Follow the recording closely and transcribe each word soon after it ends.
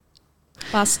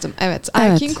Bastım, evet.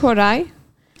 Erkin Evet. Koray.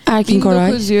 Erkin Koray.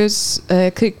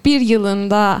 1941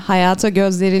 yılında hayata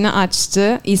gözlerini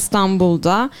açtı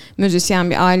İstanbul'da, müzisyen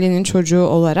bir ailenin çocuğu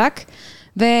olarak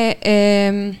ve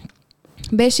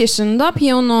 5 yaşında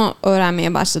piyano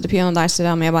öğrenmeye başladı. Piyano dersleri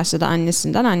almaya başladı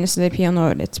annesinden. Annesi de piyano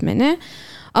öğretmeni.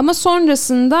 Ama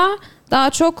sonrasında daha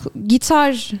çok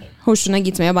gitar hoşuna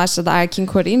gitmeye başladı Erkin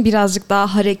Koray'ın. Birazcık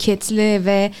daha hareketli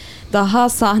ve daha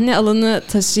sahne alanı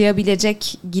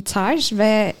taşıyabilecek gitar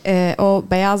ve o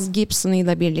beyaz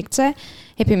Gibson'ıyla birlikte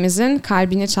hepimizin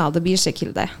kalbini çaldı bir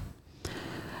şekilde.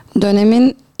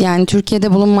 Dönemin, yani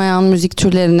Türkiye'de bulunmayan müzik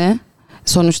türlerini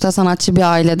sonuçta sanatçı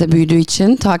bir ailede büyüdüğü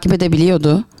için takip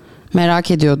edebiliyordu,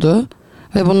 merak ediyordu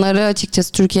ve bunları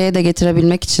açıkçası Türkiye'ye de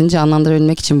getirebilmek için,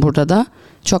 canlandırabilmek için burada da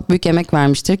çok büyük emek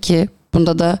vermiştir ki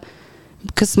bunda da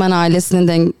kısmen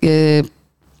ailesinin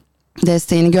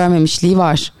desteğini görmemişliği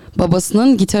var.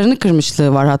 Babasının gitarını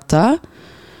kırmışlığı var hatta.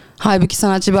 Halbuki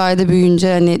sanatçı bir ailede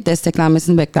büyüyünce hani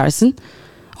desteklenmesini beklersin.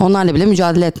 Onlarla bile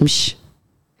mücadele etmiş.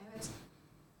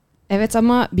 Evet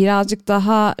ama birazcık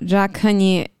daha rock,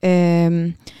 hani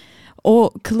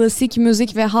o klasik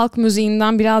müzik ve halk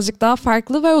müziğinden birazcık daha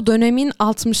farklı ve o dönemin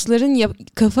 60'ların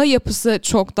kafa yapısı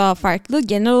çok daha farklı.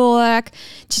 Genel olarak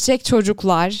çiçek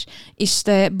çocuklar,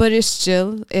 işte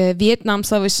barışçıl, Vietnam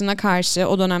Savaşı'na karşı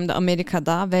o dönemde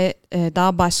Amerika'da ve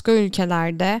daha başka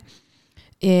ülkelerde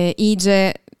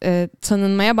iyice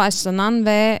tanınmaya başlanan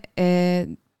ve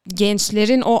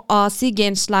gençlerin o asi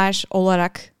gençler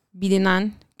olarak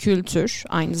bilinen kültür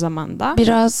aynı zamanda.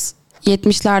 Biraz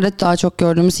 70'lerde daha çok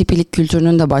gördüğümüz hippilik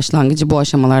kültürünün de başlangıcı bu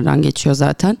aşamalardan geçiyor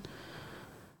zaten.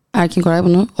 Erkin Koray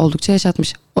bunu oldukça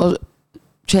yaşatmış. O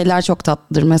şeyler çok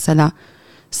tatlıdır mesela.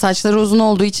 Saçları uzun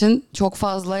olduğu için çok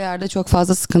fazla yerde çok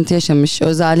fazla sıkıntı yaşamış.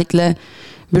 Özellikle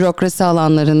bürokrasi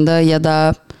alanlarında ya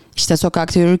da işte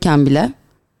sokakta yürürken bile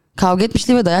kavga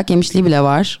etmişliği ve dayak yemişliği bile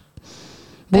var.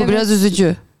 Bu evet. Biraz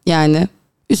üzücü yani.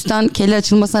 Üstten keli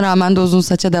açılmasına rağmen de uzun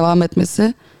saça devam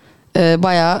etmesi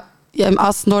bayağı, yani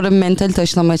aslında orada bir mentalite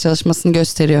aşılamaya çalışmasını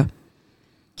gösteriyor.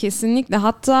 Kesinlikle.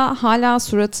 Hatta hala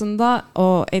suratında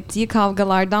o ettiği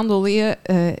kavgalardan dolayı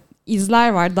izler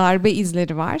var, darbe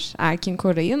izleri var Erkin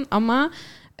Koray'ın. Ama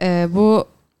bu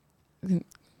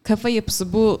kafa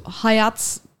yapısı, bu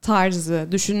hayat tarzı,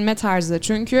 düşünme tarzı.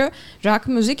 Çünkü rock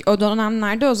müzik o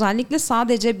dönemlerde özellikle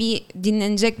sadece bir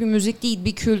dinlenecek bir müzik değil,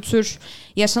 bir kültür,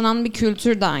 yaşanan bir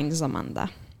kültür de aynı zamanda.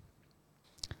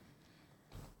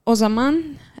 O zaman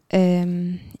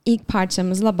ilk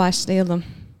parçamızla başlayalım.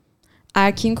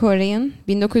 Erkin Koray'ın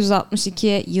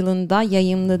 1962 yılında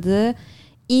yayımladığı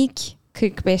ilk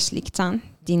 45'likten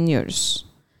dinliyoruz.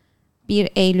 Bir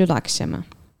Eylül akşamı.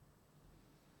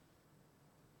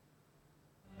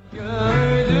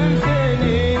 Gördüm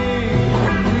seni,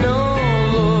 ne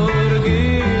olur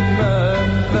gitme,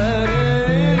 ver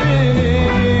elini,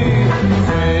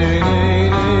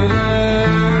 seninle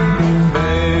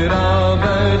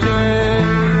beraberce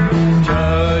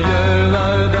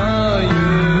çayırlarda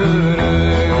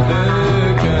yürüdük,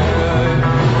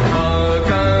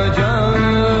 bakacağız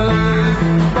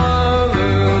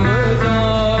bağımıza,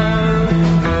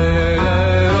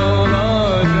 neler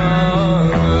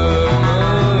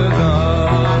olacak.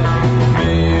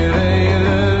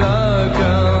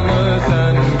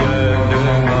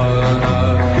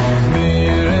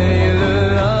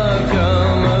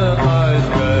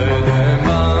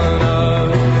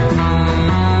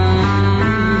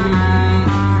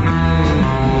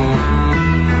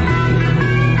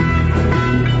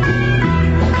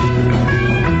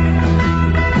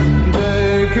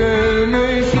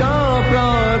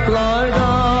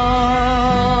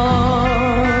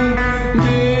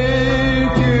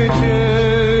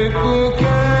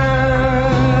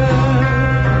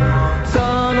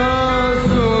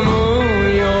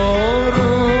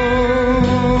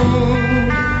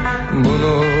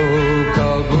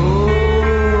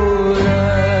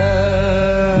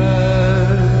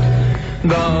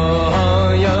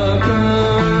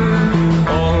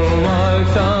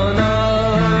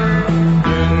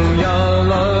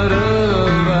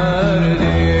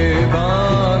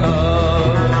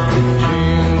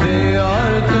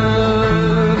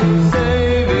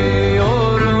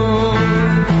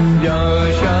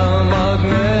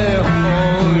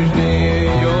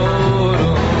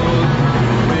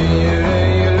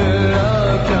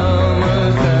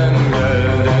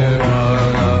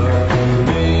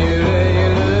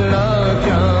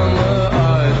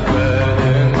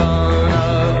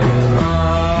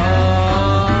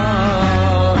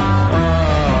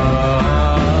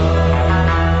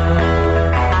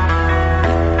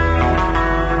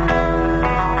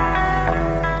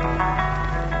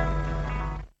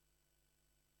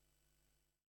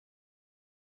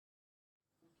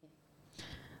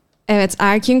 Evet,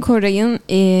 Erkin Koray'ın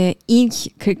ilk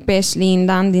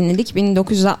 45'liğinden dinledik.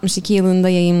 1962 yılında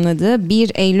yayımladığı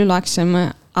 1 Eylül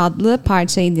Akşamı adlı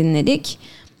parçayı dinledik.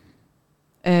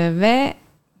 Ve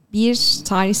bir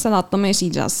tarihsel atlama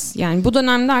yaşayacağız. Yani bu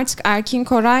dönemde artık Erkin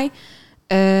Koray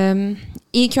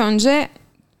ilk önce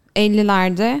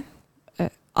 50'lerde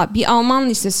bir Alman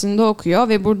lisesinde okuyor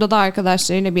ve burada da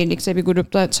arkadaşlarıyla birlikte bir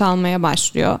grupta çalmaya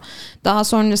başlıyor. Daha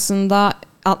sonrasında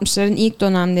 60'ların ilk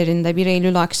dönemlerinde 1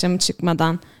 Eylül akşamı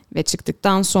çıkmadan ve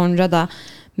çıktıktan sonra da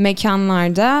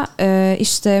mekanlarda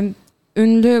işte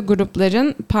ünlü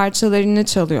grupların parçalarını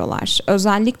çalıyorlar.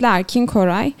 Özellikle Erkin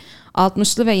Koray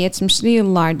 60'lı ve 70'li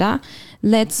yıllarda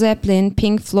Led Zeppelin,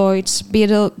 Pink Floyd,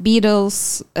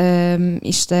 Beatles,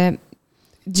 işte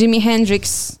Jimi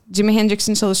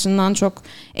Hendrix'in çalışından çok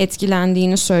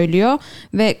etkilendiğini söylüyor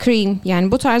ve Cream,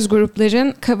 yani bu tarz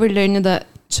grupların coverlarını da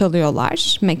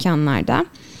çalıyorlar mekanlarda.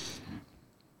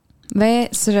 Ve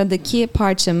sıradaki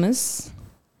parçamız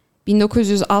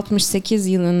 1968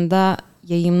 yılında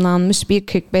yayımlanmış bir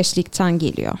 45'likten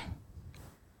geliyor.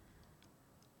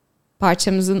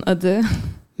 Parçamızın adı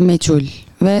Meçhul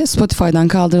ve Spotify'dan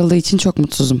kaldırıldığı için çok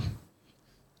mutsuzum.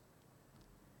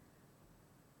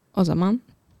 O zaman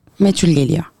Meçhul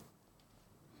geliyor.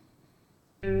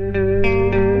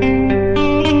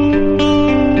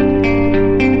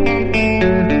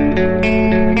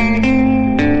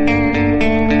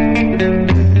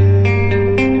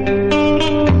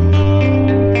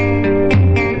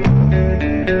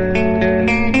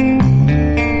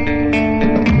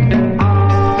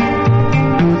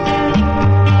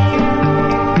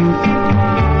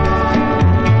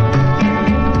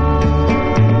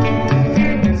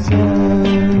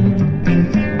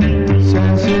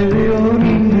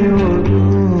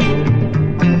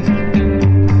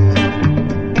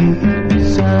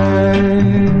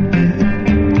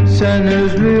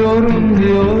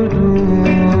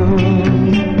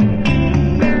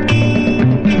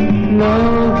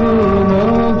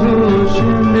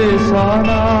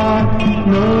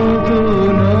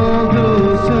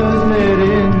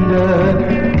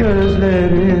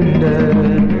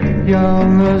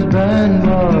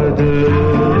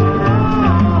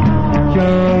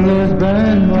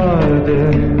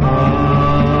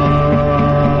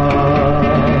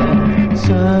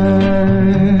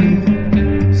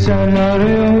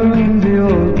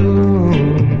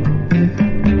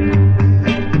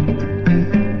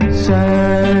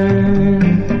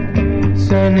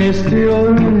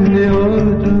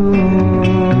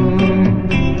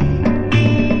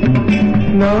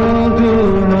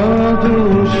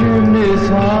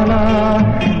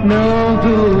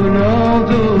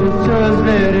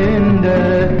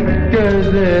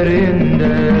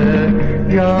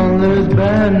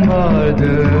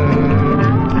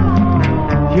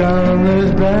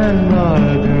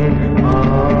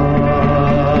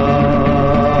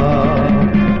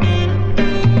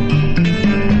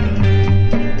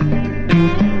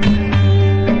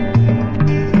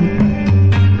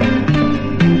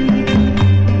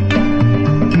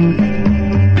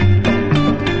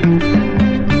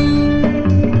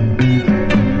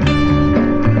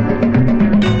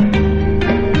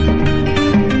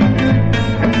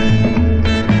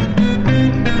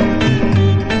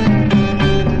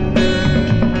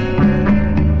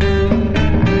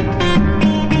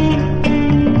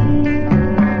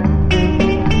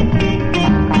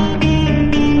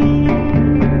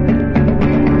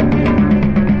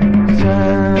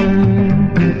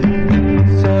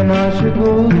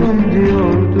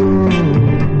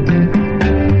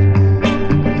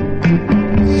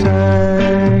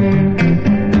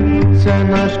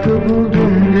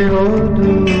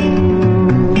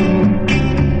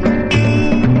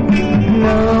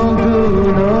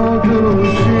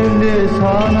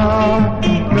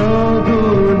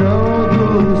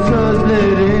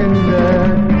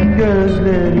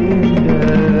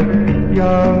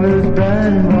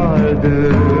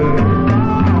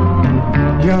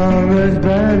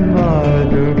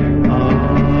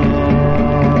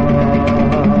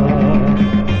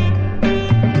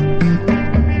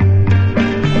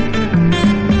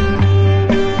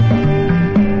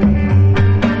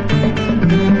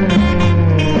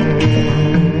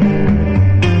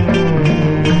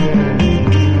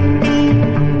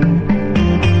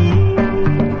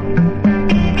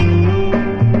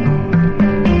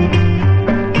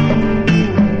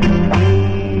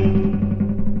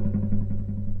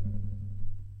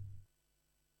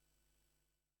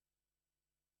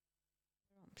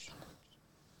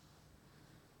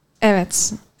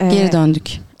 evet. Geri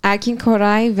döndük. Erkin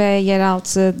Koray ve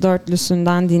Yeraltı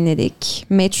Dörtlüsü'nden dinledik.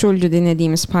 Meçhuldü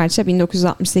dinlediğimiz parça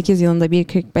 1968 yılında bir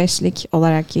 45'lik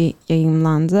olarak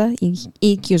yayımlandı.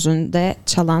 İlk yüzünde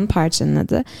çalan parçanın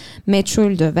adı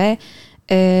Meçhuldü ve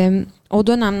o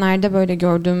dönemlerde böyle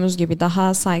gördüğümüz gibi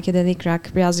daha psychedelic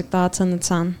rock, birazcık daha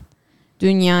tanıtan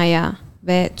dünyaya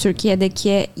ve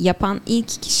Türkiye'deki yapan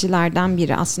ilk kişilerden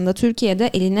biri. Aslında Türkiye'de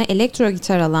eline elektro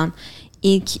gitar alan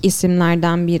ilk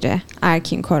isimlerden biri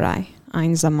Erkin Koray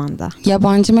aynı zamanda.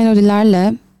 Yabancı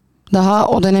melodilerle daha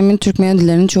o dönemin Türk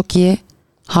melodilerini çok iyi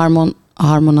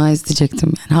harmonize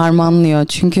diyecektim. Yani harmanlıyor.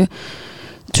 Çünkü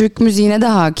Türk müziğine de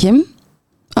hakim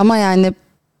ama yani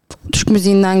Türk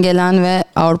müziğinden gelen ve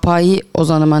Avrupa'yı o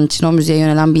zaman için o müziğe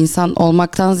yönelen bir insan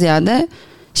olmaktan ziyade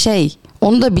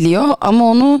onu da biliyor ama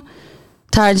onu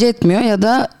tercih etmiyor ya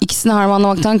da ikisini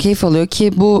harmanlamaktan keyif alıyor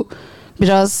ki bu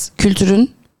biraz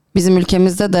kültürün bizim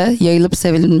ülkemizde de yayılıp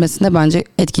sevilmesinde bence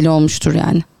etkili olmuştur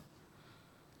yani.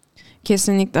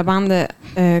 Kesinlikle ben de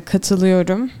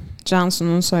katılıyorum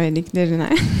Cansu'nun söylediklerine.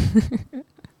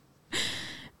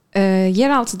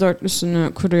 Yeraltı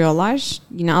Dörtlüsü'nü kuruyorlar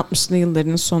yine 60'lı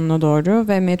yılların sonuna doğru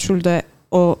ve Meçhul de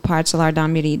o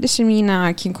parçalardan biriydi. Şimdi yine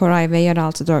Erkin Koray ve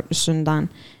Yeraltı Dörtlüsü'nden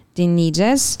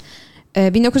dinleyeceğiz.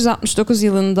 1969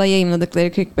 yılında yayımladıkları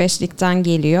 45'likten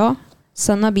geliyor.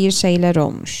 Sana bir şeyler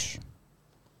olmuş.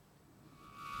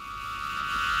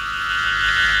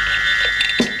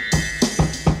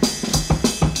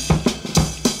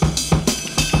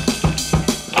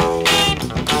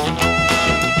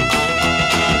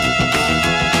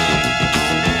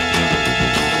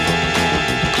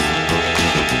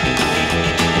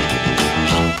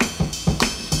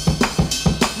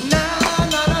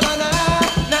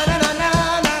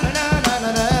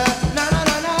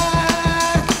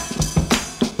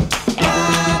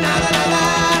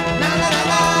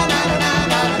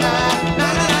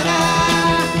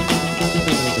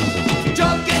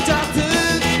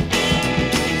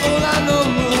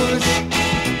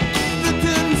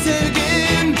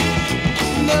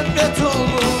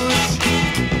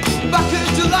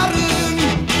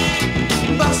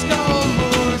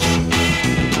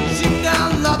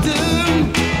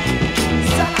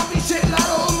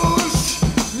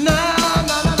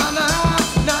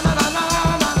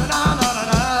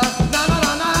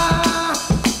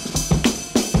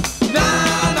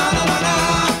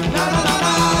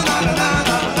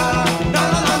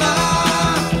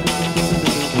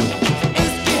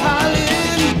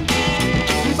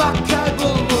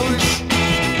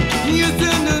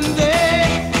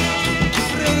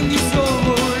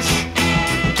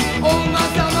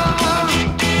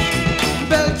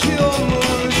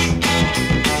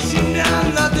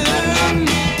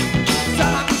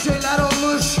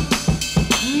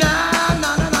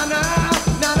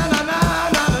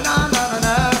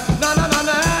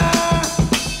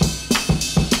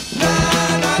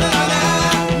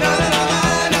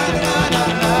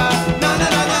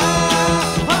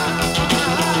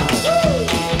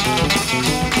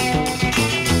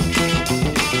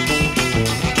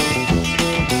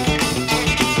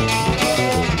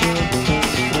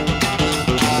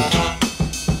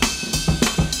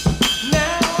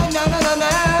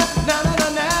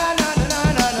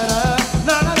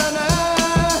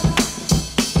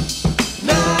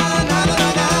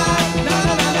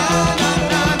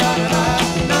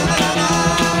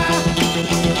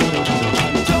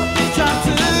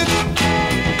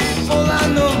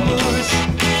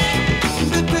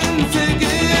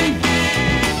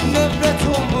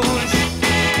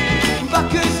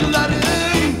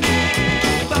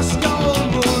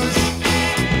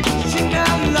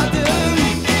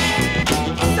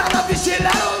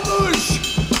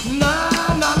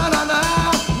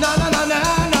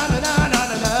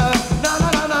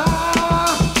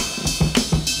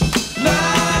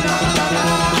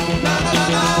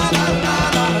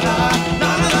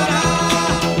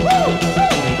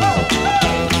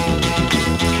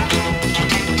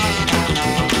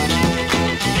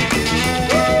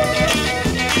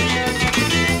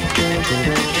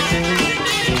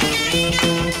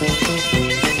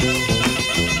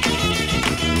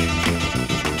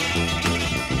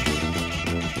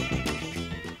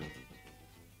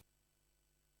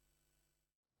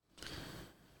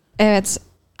 Evet,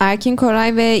 Erkin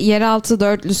Koray ve Yeraltı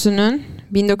Dörtlüsü'nün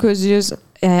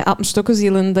 1969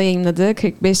 yılında yayımladığı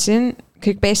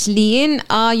 45'liğin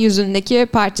A yüzündeki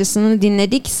parçasını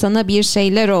dinledik. Sana bir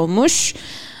şeyler olmuş.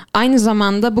 Aynı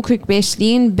zamanda bu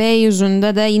 45'liğin B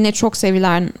yüzünde de yine çok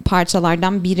sevilen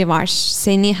parçalardan biri var.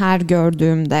 Seni her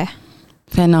gördüğümde.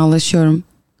 Fenalaşıyorum.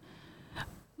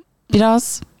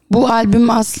 Biraz bu albüm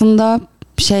aslında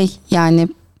yani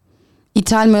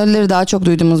İthal melodileri daha çok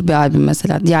duyduğumuz bir albüm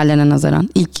mesela diğerlerine nazaran.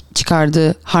 İlk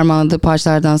çıkardığı, harmanladığı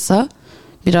parçalardansa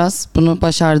biraz bunu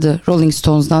başardı. Rolling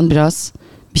Stones'dan biraz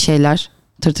bir şeyler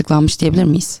tırtıklanmış diyebilir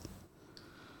miyiz?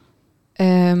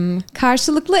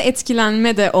 Karşılıklı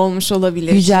etkilenme de olmuş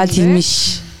olabilir.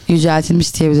 Yüceltilmiş.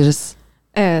 Yüceltilmiş diyebiliriz.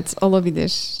 Evet,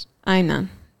 olabilir. Aynen.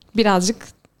 Birazcık,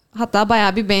 hatta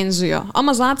bayağı bir benziyor.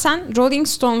 Ama zaten Rolling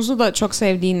Stones'u da çok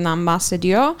sevdiğinden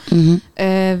bahsediyor. Hı hı.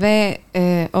 Ve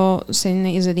o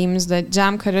seninle izlediğimizde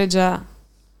Cem Karaca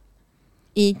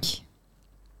ilk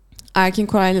Erkin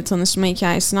Koray'la tanışma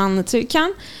hikayesini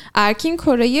anlatırken Erkin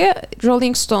Koray'ı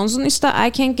Rolling Stones'un işte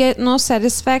I Can't Get No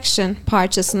Satisfaction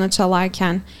parçasını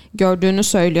çalarken gördüğünü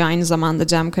söylüyor aynı zamanda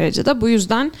Cem Karaca da. Bu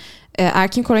yüzden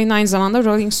Erkin Koray'ın aynı zamanda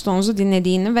Rolling Stones'u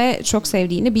dinlediğini ve çok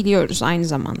sevdiğini biliyoruz aynı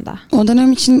zamanda. O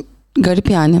dönem için garip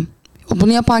yani.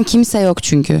 Bunu yapan kimse yok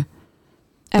çünkü.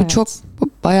 Evet. Bu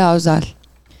bayağı özel.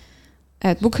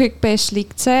 Evet, bu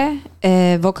 45'likte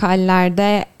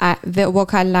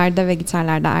vokallerde ve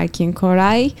gitarlarda Erkin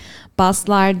Koray,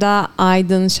 baslarda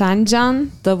Aydın Şencan,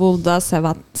 davulda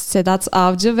Sedat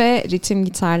Avcı ve ritim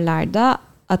gitarlarda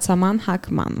Ataman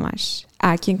Hakman var.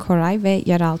 Erkin Koray ve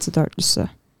Yeraltı Dörtlüsü.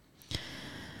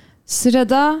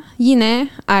 Sırada yine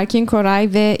Erkin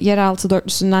Koray ve Yeraltı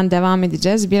Dörtlüsü'nden devam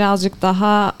edeceğiz. Birazcık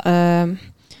daha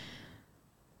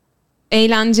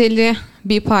eğlenceli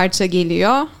bir parça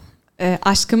geliyor.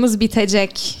 Aşkımız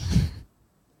bitecek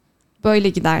böyle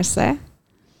giderse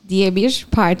diye bir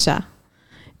parça.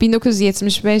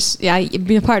 1970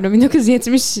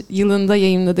 yılında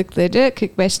yayımladıkları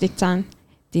 45'likten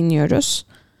dinliyoruz.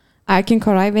 Erkin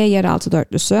Koray ve Yeraltı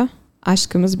Dörtlüsü,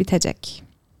 Aşkımız bitecek.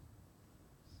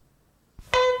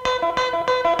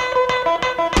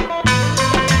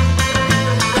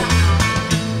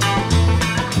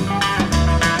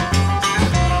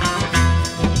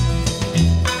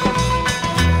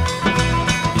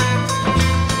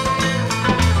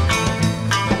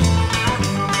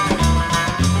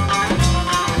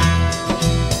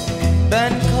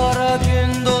 Ben kara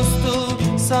gün dostu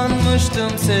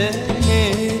sanmıştım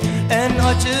seni. En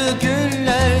acı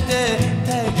günlerde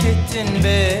terk ettin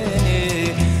beni.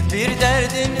 Bir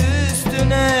derdin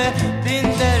üstüne bin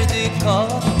derdi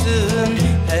kattın.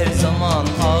 Her zaman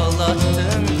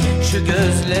ağlattın şu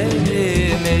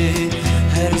gözlerimi.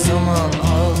 Her zaman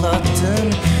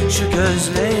ağlattın şu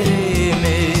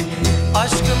gözlerimi.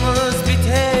 Aşkımız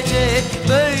bitecek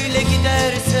böyle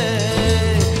giderse.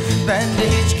 Bende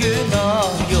hiç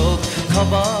günah yok,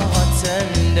 kabahat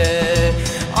sende.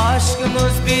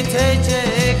 Aşkımız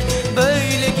bitecek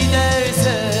böyle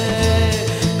giderse.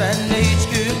 Bende hiç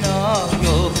günah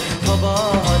yok,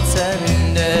 kabahat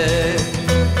sende.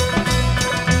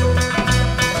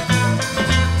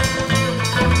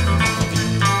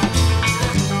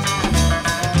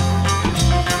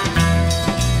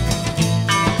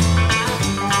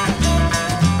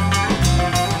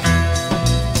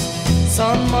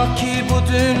 Sanma ki bu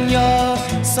dünya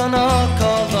sana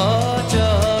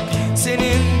kalacak.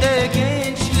 Senin de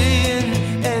gençliğin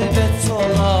elbet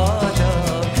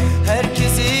solacak.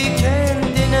 Herkesi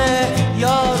kendine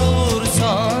yar olur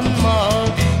sanma.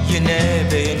 Yine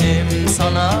benim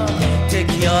sana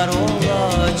tek yar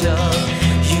olacak.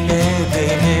 Yine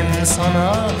benim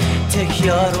sana tek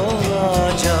yar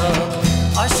olacak.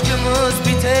 Aşkımız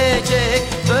bitecek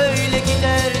böyle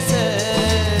giderse.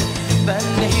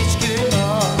 Bende hiç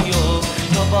günah yok,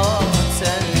 kabahat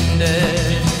sende.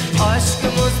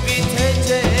 Aşkımız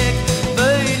bitecek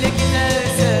böyle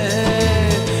giderse.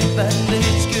 Bende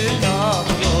hiç günah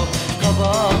yok,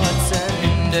 kabahat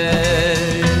sende.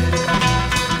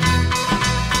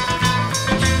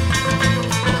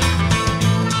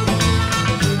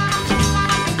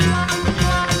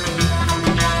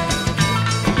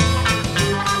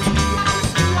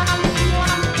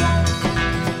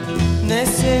 Ne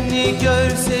seni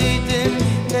görseydim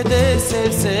ne de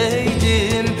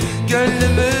sevseydim.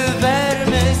 Gönlümü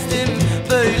vermezdim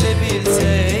böyle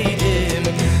bilseydim.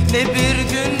 Ne bir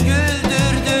gün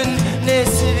güldürdün ne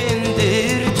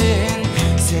sevindirdin.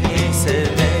 Seni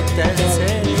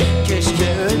sevmektense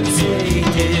keşke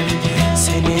ölseydim.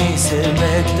 Seni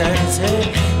sevmektense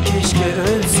keşke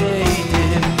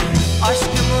ölseydim.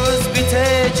 Aşkımız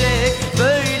bitecek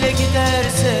böyle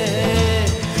giderse.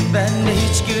 Bende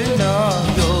hiç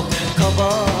günah yok,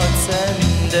 kabahat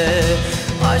sende.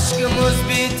 Aşkımız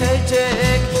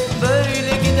bitecek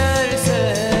böyle giderse.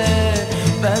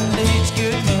 Bende hiç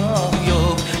günah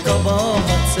yok,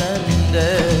 kabahat sende.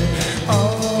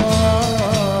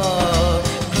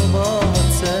 Kabahat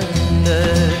sende.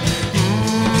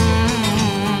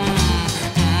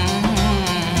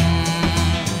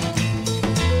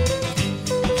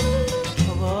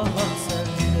 Kabahat sende.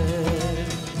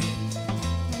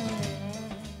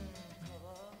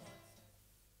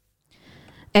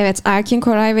 Evet, Erkin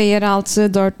Koray ve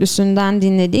Yeraltı Dörtlüsü'nden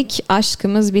dinledik.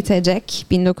 Aşkımız bitecek.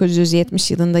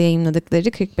 1970 yılında yayınladıkları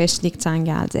 45'likten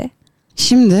geldi.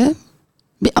 Şimdi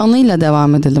bir anıyla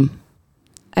devam edelim.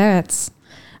 Evet,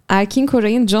 Erkin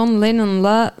Koray'ın John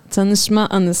Lennon'la tanışma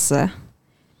anısı.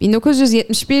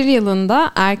 1971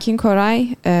 yılında Erkin Koray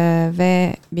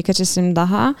ve birkaç isim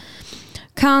daha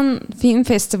Cannes Film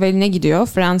Festivali'ne gidiyor,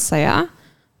 Fransa'ya.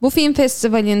 Bu film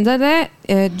festivalinde de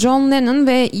John Lennon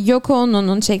ve Yoko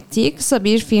Ono'nun çektiği kısa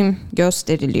bir film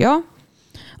gösteriliyor.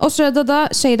 O sırada da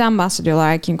şeyden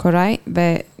bahsediyorlar Erkin Koray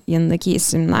ve yanındaki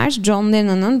isimler. John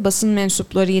Lennon'ın basın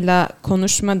mensuplarıyla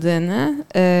konuşmadığını,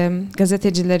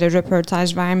 gazetecilere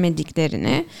röportaj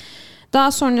vermediklerini.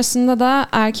 Daha sonrasında da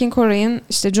Erkin Koray'ın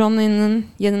işte John Lennon'ın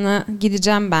yanına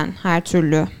gideceğim ben her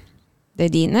türlü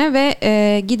dediğini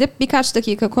ve gidip birkaç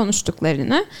dakika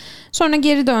konuştuklarını. Sonra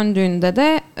geri döndüğünde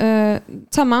de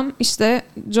tamam işte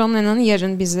John Lennon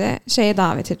yarın bizi şeye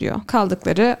davet ediyor.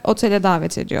 Kaldıkları otele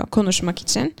davet ediyor konuşmak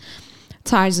için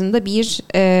tarzında bir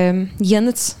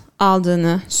yanıt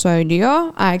aldığını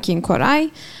söylüyor Erkin Koray.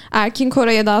 Erkin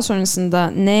Koray'a daha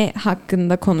sonrasında ne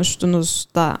hakkında konuştunuz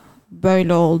da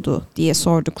böyle oldu diye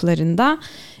sorduklarında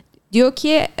diyor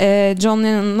ki John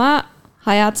Lennon'la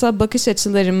hayata bakış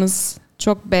açılarımız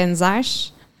çok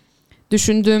benzer.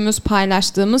 Düşündüğümüz,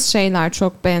 paylaştığımız şeyler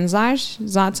çok benzer.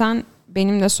 Zaten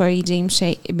benim de söyleyeceğim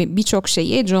şey birçok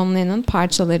şeyi John Lennon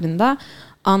parçalarında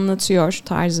anlatıyor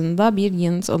tarzında bir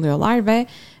yanıt alıyorlar ve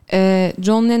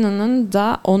John Lennon'ın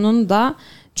da onun da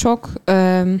çok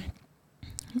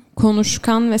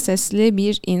konuşkan ve sesli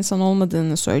bir insan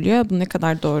olmadığını söylüyor. Bu ne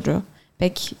kadar doğru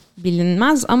pek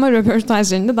bilinmez ama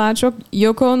röportajlarında daha çok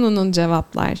Yoko Ono'nun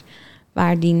cevaplar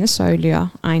verdiğini söylüyor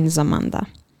aynı zamanda.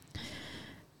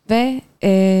 Ve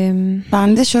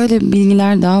bende şöyle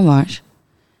bilgiler daha var.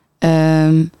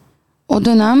 O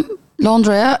dönem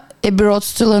Londra'ya Abbey Road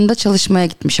Studios'larında çalışmaya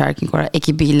gitmiş Erkin Koray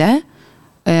ekibiyle.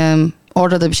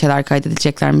 Orada da bir şeyler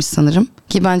kaydedileceklermiş sanırım.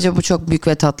 Ki bence bu çok büyük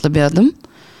ve tatlı bir adım.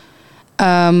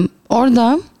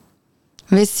 Orada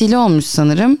vesile olmuş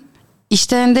sanırım.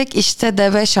 İşte Endek İşte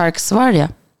Deve şarkısı var ya.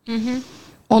 Hı hı.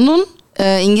 Onun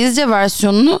İngilizce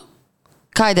versiyonunu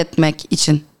kaydetmek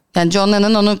için. Yani John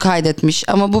Lennon onu kaydetmiş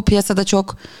ama bu piyasada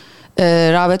çok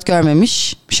rağbet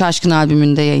görmemiş. Şaşkın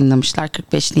albümünde yayınlamışlar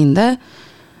 45'liğinde.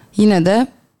 Yine de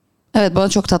evet bana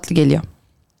çok tatlı geliyor.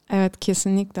 Evet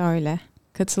kesinlikle öyle.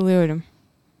 Katılıyorum.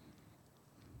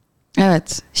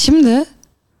 Evet şimdi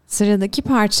sıradaki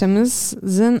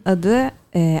parçamızın adı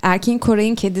Erkin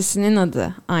Koray'ın kedisinin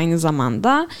adı aynı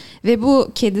zamanda ve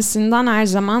bu kedisinden her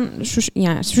zaman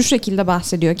şu şekilde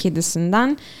bahsediyor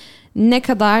kedisinden. Ne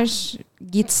kadar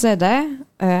gitse de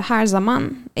her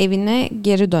zaman evine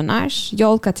geri döner,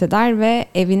 yol kat eder ve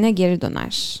evine geri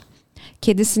döner.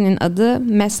 Kedisinin adı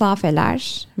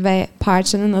Mesafeler ve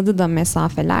parçanın adı da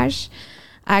Mesafeler.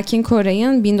 Erkin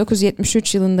Koray'ın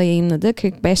 1973 yılında yayınladığı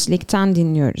 45'likten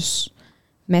dinliyoruz.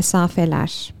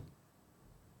 Mesafeler.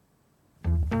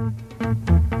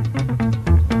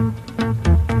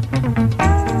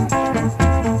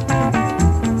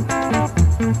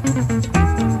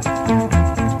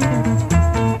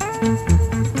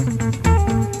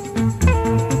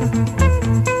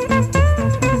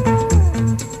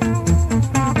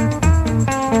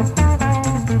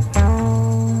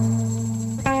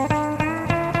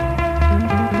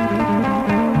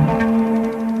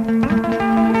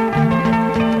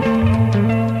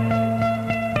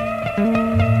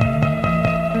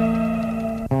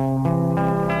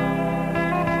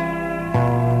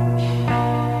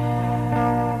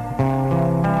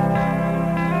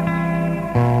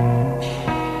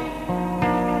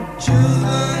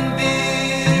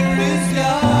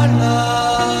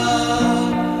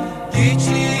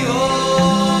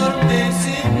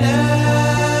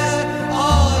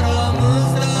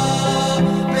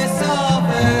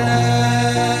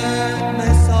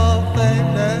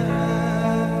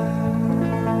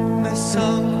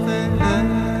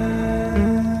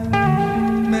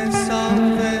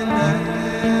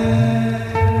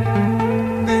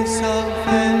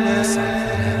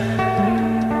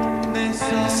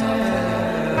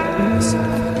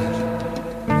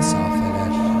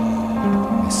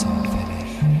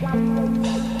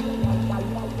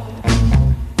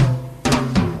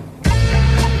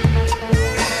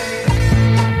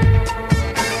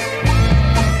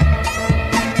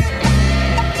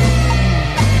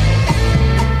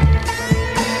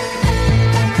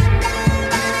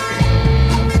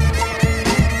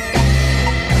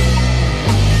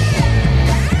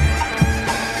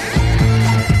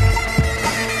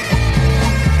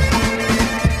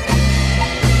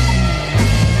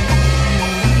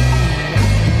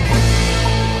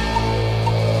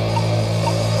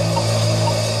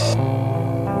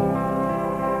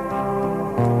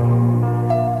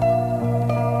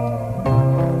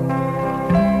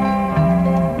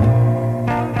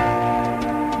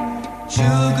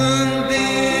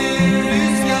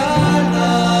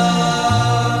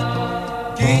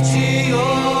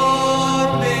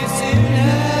 geçiyor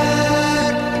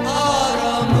mevsimler,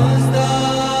 aramızda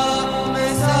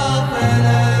mesafeler,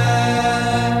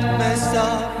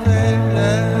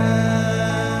 mesafeler.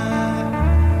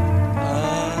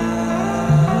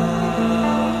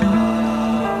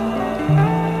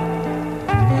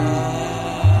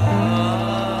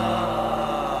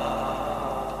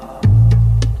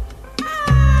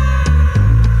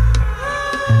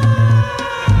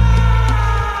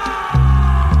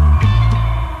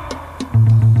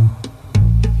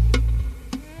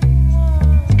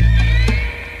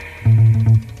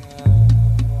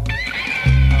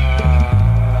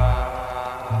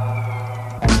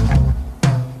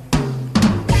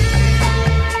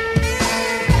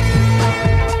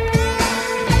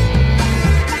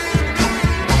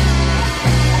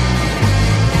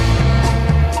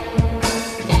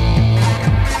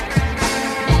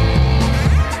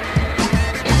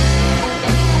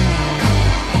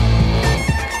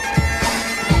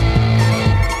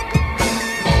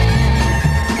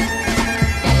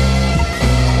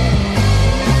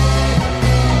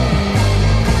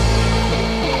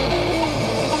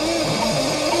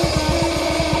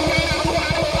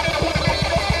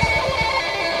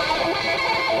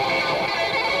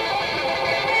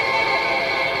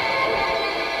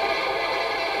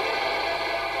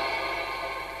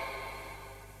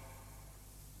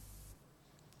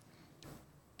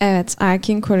 Evet,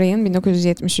 Erkin Koray'ın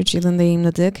 1973 yılında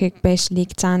yayımladığı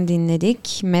 45'likten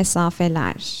dinledik.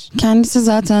 Mesafeler. Kendisi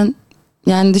zaten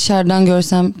yani dışarıdan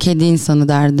görsem kedi insanı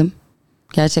derdim.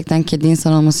 Gerçekten kedi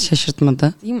insan olması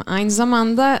şaşırtmadı. Değil mi? Aynı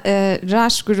zamanda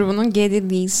Rush grubunun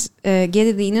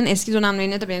Geddy Lee'nin eski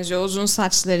dönemlerine de benziyor. Uzun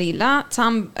saçlarıyla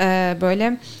tam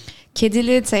böyle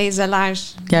kedili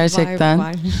teyzeler Gerçekten.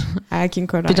 Var. Erkin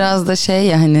Koray. Biraz da şey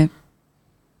yani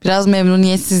biraz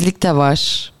memnuniyetsizlik de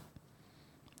var.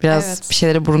 Biraz evet. Bir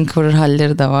şeylere burun kıvırır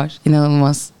halleri de var.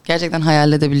 İnanılmaz. Gerçekten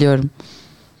hayal edebiliyorum.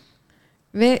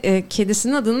 Ve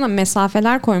kedisinin adını da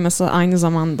mesafeler koyması aynı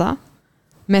zamanda.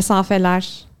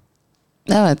 Mesafeler.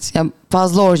 Evet ya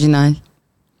fazla orijinal.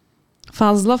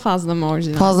 Fazla mı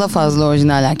orijinal? Fazla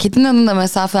orijinal. Yani kedinin adını da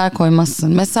mesafeler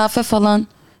koymazsın. Mesafe falan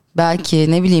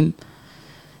belki ne bileyim.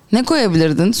 Ne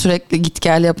koyabilirdin sürekli git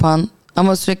gel yapan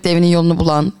ama sürekli evinin yolunu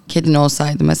bulan kedin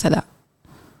olsaydı mesela.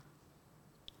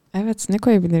 Evet, ne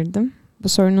koyabilirdim? Bu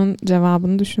sorunun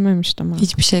cevabını düşünmemiştim ama.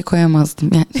 Hiçbir şey koyamazdım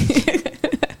yani.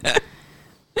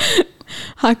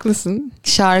 Haklısın.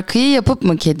 Şarkıyı yapıp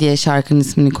mı kediye şarkının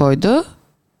ismini koydu?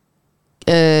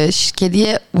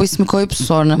 Kediye bu ismi koyup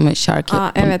sonra mı şarkı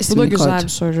yapıp evet, bu da güzel koydu? bir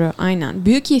soru. Aynen.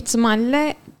 Büyük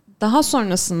ihtimalle daha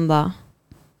sonrasında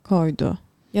koydu.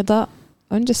 Ya da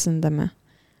öncesinde mi?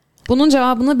 Bunun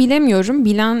cevabını bilemiyorum.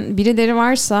 Bilen birileri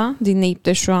varsa dinleyip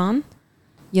de şu an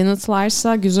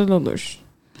yanıtlarsa güzel olur.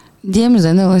 DM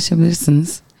üzerine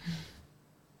ulaşabilirsiniz.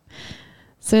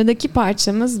 Sıradaki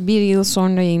parçamız bir yıl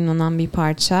sonra yayınlanan bir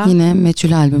parça. Yine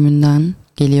Meçhul albümünden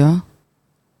geliyor.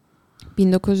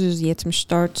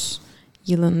 1974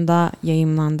 yılında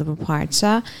yayımlandı bu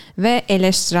parça ve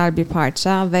eleştirel bir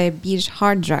parça ve bir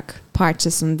hard rock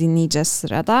parçasını dinleyeceğiz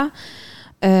sırada.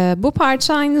 Bu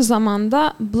parça aynı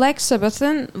zamanda Black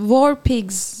Sabbath'ın War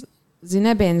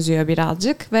Pigs'ine benziyor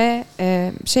birazcık ve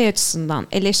şey açısından,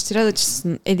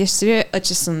 eleştiri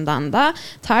açısından da,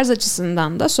 tarz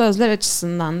açısından da, sözler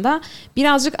açısından da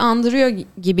birazcık andırıyor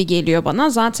gibi geliyor bana.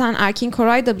 Zaten Erkin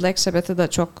Koray da Black Sabbath'ı da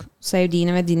çok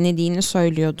sevdiğini ve dinlediğini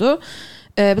söylüyordu.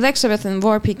 Black Sabbath'ın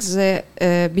War Pigs'i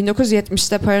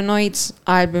 1970'te Paranoid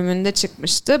albümünde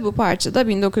çıkmıştı. Bu parça da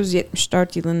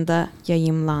 1974 yılında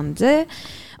yayımlandı.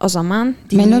 O zaman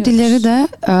dinliyoruz. Melodileri de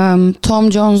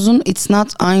Tom Jones'un It's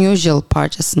Not Unusual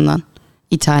parçasından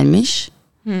ithalmiş.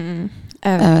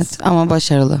 Evet ama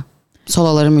başarılı.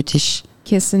 Soloları müthiş.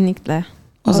 Kesinlikle.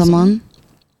 O zaman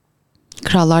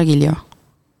Krallar geliyor.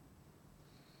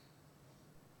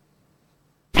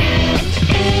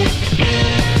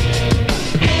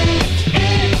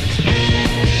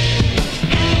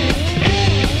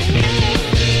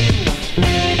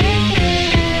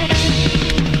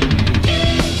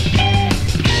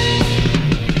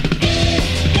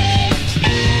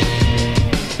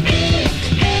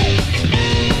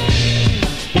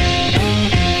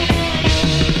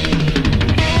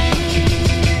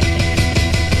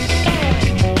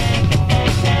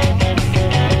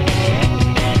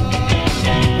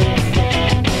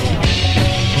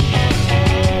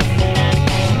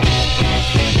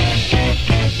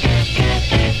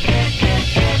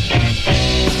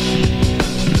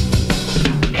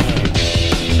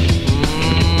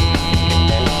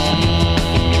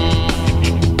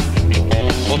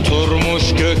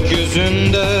 Oturmuş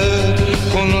gökyüzünde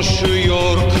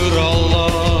konuşuyor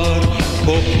krallar.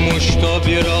 Kopmuş da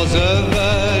biraz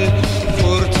evvel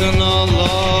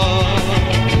fırtınalar.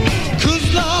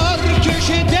 Kızlar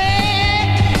köşede,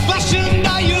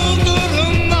 başında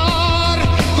yıldırımlar.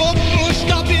 Kopmuş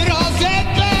da biraz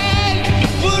evvel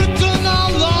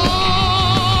fırtınalar.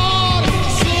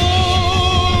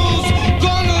 Sus,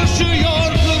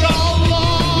 konuşuyor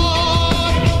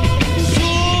krallar.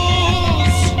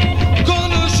 Sus,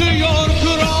 konuşuyor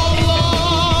krallar.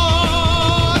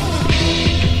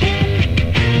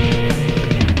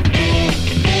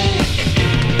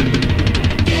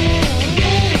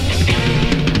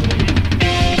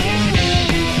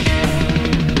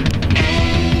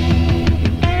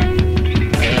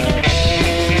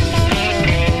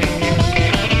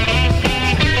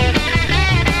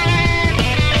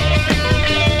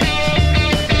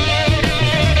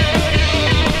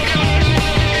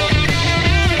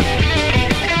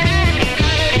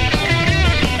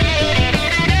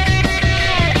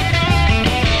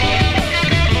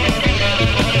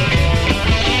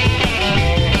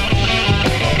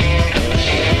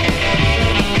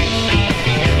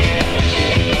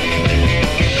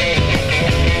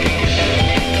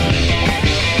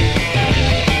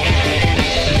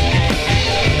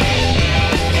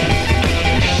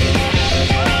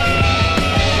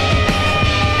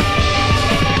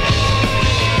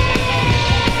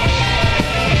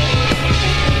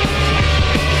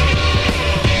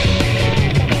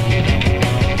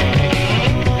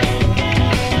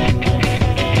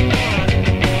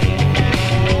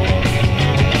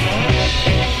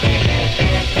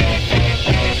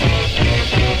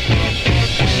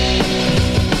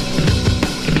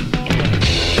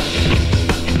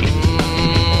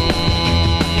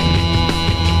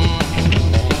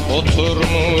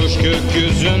 Oturmuş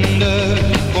gökyüzünde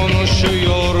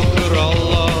konuşuyor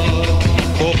krallar.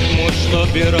 Kopmuş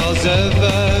da biraz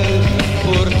evvel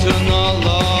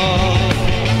fırtınalar.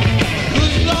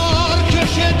 Kızlar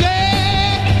köşede,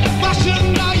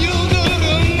 başında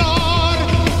yıldırımlar.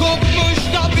 Kopmuş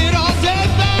da biraz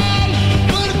evvel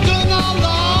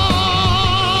fırtınalar.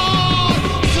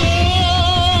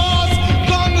 Sus,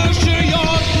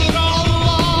 konuşuyor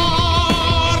krallar.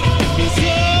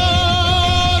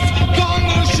 Sus,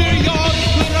 konuşuyor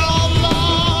krallar.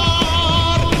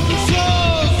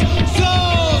 Sus,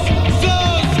 sus,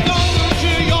 sus,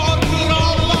 konuşuyor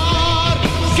krallar.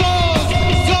 Sus,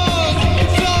 sus,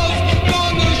 sus,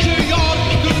 konuşuyor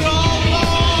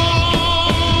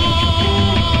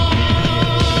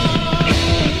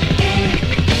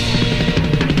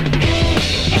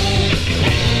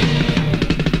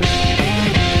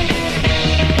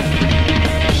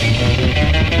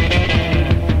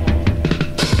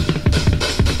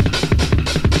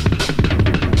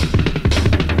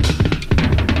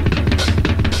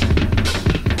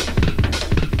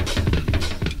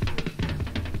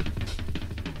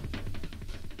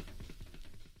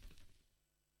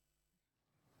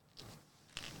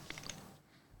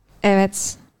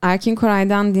Evet, Erkin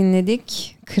Koray'dan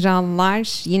dinledik.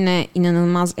 Krallar yine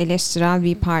inanılmaz eleştirel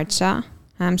bir parça.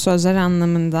 Hem sözler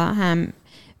anlamında hem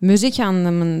müzik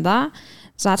anlamında.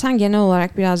 Zaten genel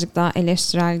olarak birazcık daha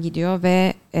eleştirel gidiyor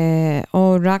ve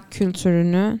o rock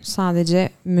kültürünü sadece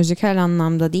müzikal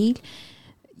anlamda değil,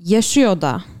 yaşıyor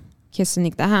da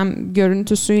kesinlikle. Hem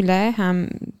görüntüsüyle hem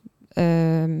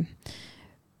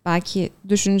belki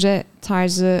düşünce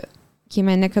tarzı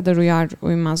kime ne kadar uyar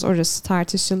uymaz orası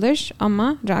tartışılır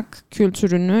ama rock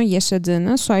kültürünü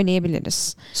yaşadığını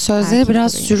söyleyebiliriz. Sözleri Erkin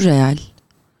biraz Koray'ın. sürreel.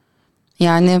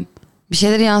 Yani bir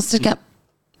şeyleri yansıtırken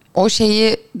o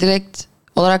şeyi direkt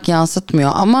olarak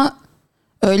yansıtmıyor ama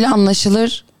öyle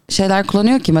anlaşılır şeyler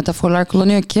kullanıyor ki, metaforlar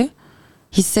kullanıyor ki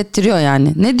hissettiriyor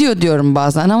yani. Ne diyor diyorum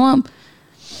bazen ama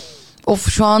of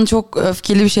şu an çok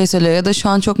öfkeli bir şey söylüyor ya da şu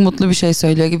an çok mutlu bir şey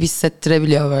söylüyor gibi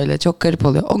hissettirebiliyor böyle. Çok garip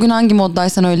oluyor. O gün hangi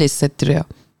moddaysan öyle hissettiriyor.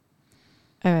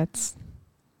 Evet.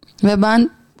 Ve ben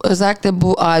özellikle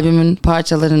bu albümün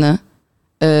parçalarını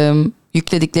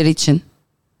yükledikleri için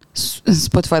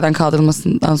Spotify'dan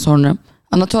kaldırılmasından sonra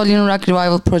Anatolian Rock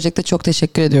Revival Project'e çok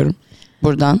teşekkür ediyorum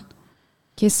buradan.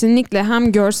 Kesinlikle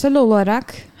hem görsel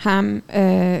olarak hem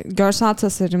görsel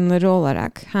tasarımları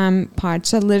olarak hem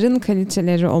parçaların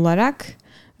kaliteleri olarak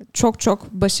çok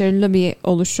çok başarılı bir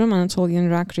oluşum Anatolian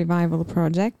Rock Revival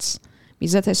Project.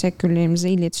 Bize teşekkürlerimizi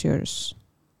iletiyoruz.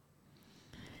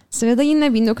 Sırada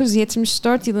yine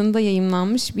 1974 yılında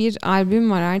yayımlanmış bir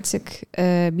albüm var artık.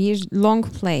 Bir long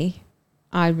play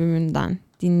albümünden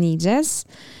dinleyeceğiz.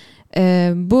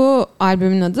 Bu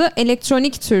albümün adı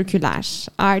Elektronik Türküler.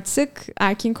 Artık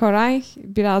Erkin Koray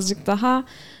birazcık daha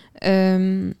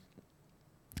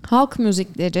halk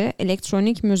müzikleri,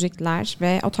 elektronik müzikler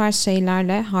ve o tarz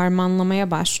şeylerle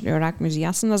harmanlamaya başlıyor rock müziği.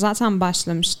 Aslında zaten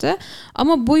başlamıştı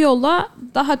ama bu yola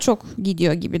daha çok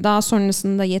gidiyor gibi. Daha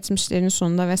sonrasında 70'lerin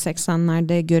sonunda ve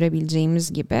 80'lerde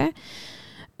görebileceğimiz gibi.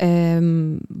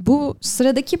 Bu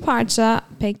sıradaki parça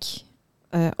pek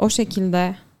o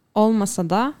şekilde olmasa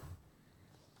da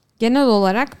genel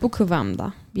olarak bu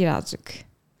kıvamda birazcık.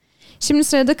 Şimdi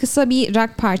sırada kısa bir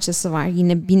rock parçası var.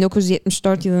 Yine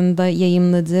 1974 yılında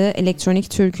yayımladığı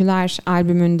Elektronik Türküler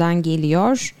albümünden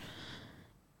geliyor.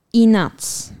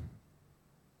 İnat.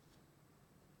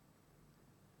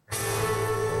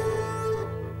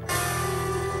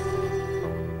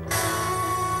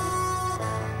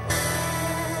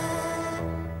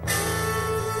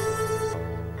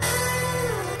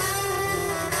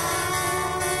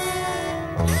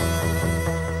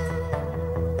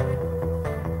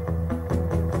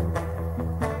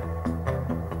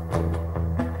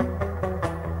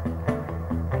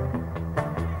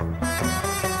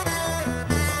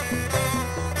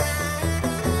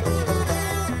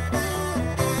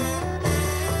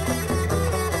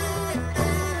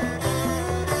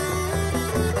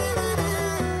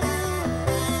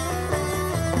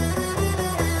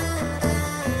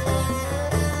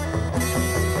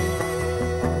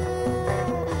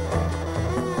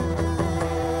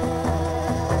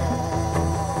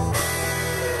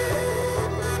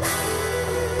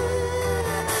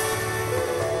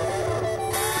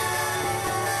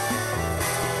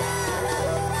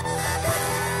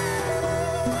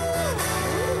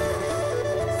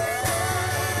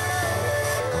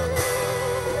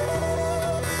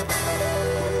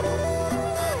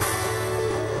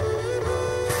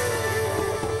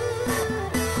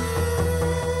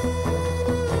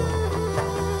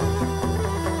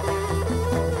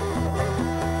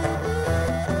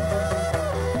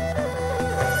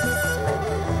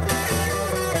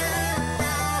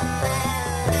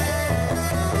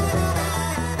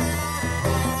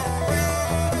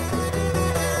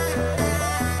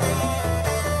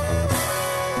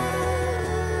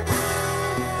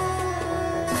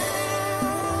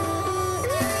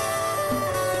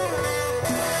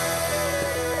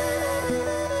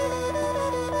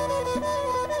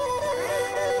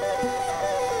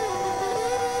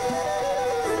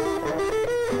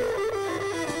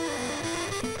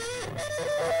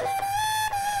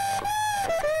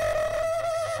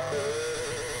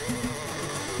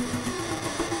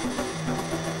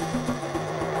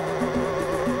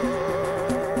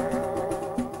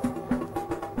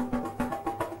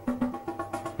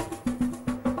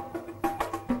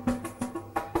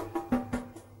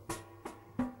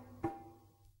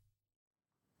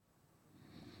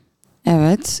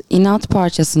 Evet, İnat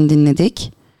parçasını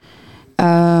dinledik.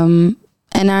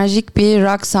 Enerjik bir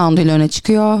rock sound ile öne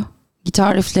çıkıyor.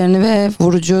 Gitar rifflerini ve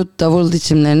vurucu davul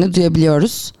ritimlerini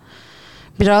duyabiliyoruz.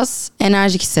 Biraz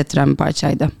enerjik hissettiren bir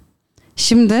parçaydı.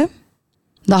 Şimdi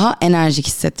daha enerjik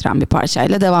hissettiren bir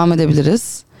parçayla devam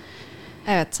edebiliriz.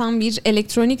 Evet, tam bir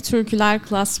elektronik türküler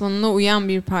klasmanına uyan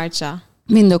bir parça.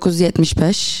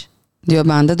 1975 diyor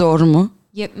bende, doğru mu?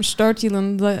 74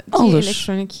 yılındaki Olur.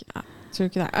 elektronik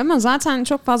türküler. Ama zaten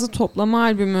çok fazla toplama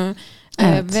albümü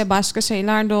Evet. ve başka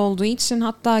şeyler de olduğu için,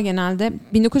 hatta genelde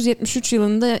 1973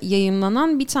 yılında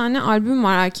yayımlanan bir tane albüm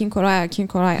var, Erkin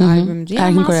Koray albüm diye.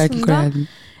 Erkin Ama Koray aslında, albüm.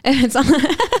 Evet ama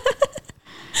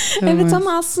evet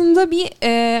ama aslında bir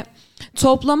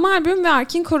toplama albüm ve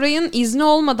Erkin Koray'ın izni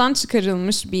olmadan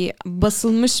çıkarılmış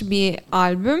basılmış bir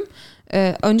albüm.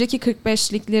 Önceki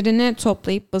 45'liklerini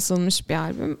toplayıp basılmış bir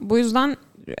albüm. Bu yüzden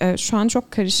şu an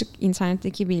çok karışık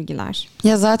internetteki bilgiler.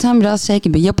 Ya zaten biraz şey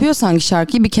gibi yapıyor sanki,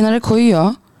 şarkıyı bir kenara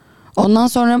koyuyor. Ondan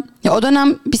sonra ya o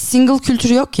dönem bir single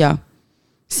kültürü yok ya.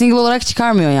 Single olarak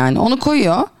çıkarmıyor yani. Onu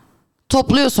koyuyor,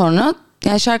 topluyor sonra.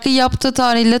 Yani şarkıyı yaptığı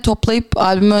tarihle toplayıp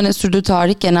albümü öne sürdüğü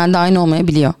tarih genelde aynı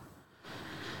olmayabiliyor.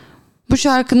 Bu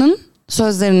şarkının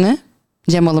sözlerini,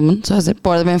 Cem Alım'ın sözleri,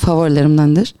 bu arada benim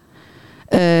favorilerimdendir.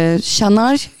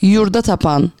 Şanar Yurda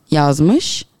Tapan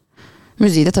yazmış.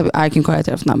 Müziği de tabii Erkin Koray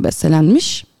tarafından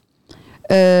bestelenmiş.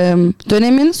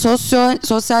 Dönemin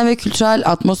sosyal ve kültürel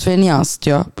atmosferini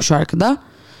yansıtıyor bu şarkıda.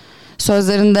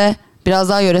 Sözlerinde biraz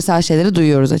daha yöresel şeyleri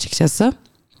duyuyoruz açıkçası.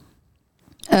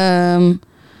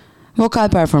 Vokal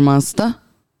performansı da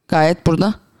gayet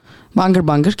burada bangır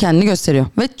bangır kendini gösteriyor.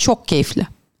 Ve çok keyifli.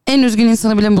 En üzgün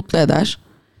insanı bile mutlu eder.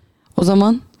 O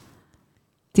zaman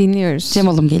dinliyoruz. Cem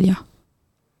Alım geliyor.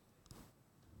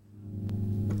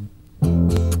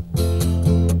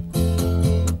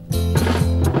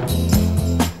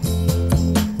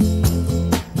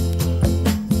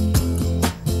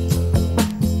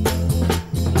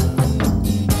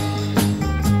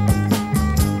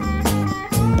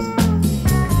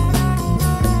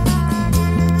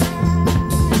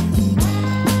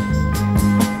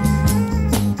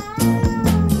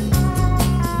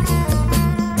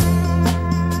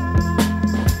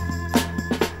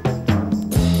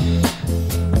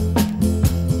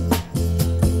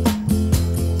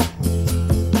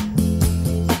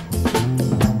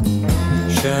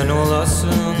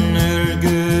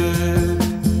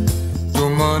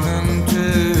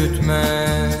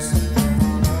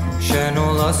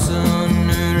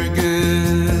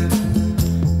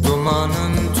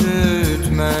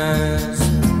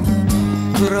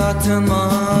 Kıratım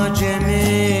acemi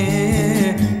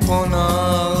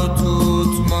konağı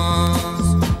tutmaz.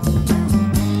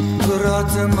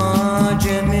 Kıratım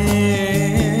acemi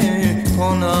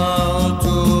konağı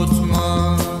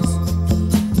tutmaz.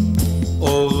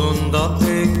 Oğlun da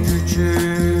pek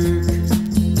küçük,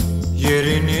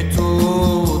 yerini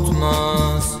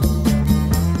tutmaz.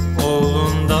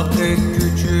 Oğlun da pek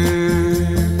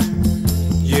küçük,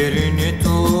 yerini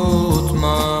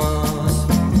tutmaz.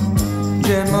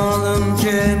 Cemalım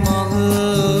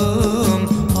cemalım,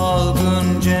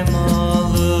 algın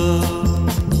cemalım.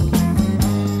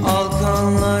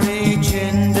 Alkanlar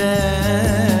içinde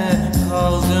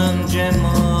kaldın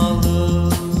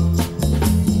cemalım.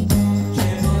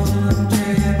 Cemalım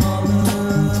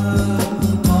cemalım,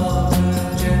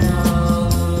 algın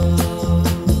cemalım.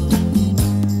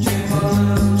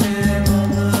 Cemalım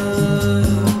cemalım,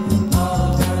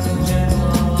 algın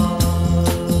cemalım.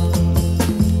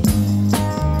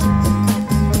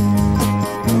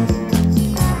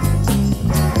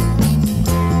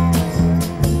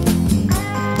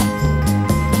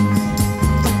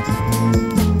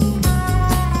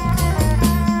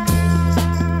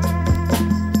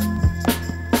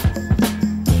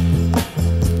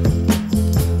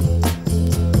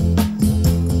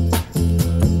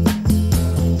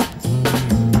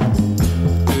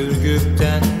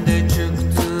 Ürgüpten de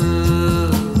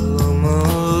çıktığımı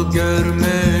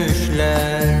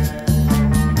görmüşler.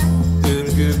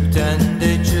 Ürgüpten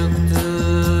de çıktığımı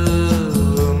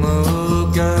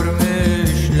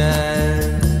görmüşler.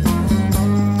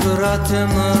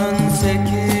 Kıratımın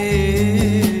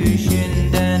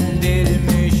sekişinden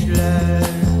bilmişler.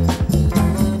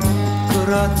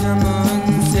 Kıratımın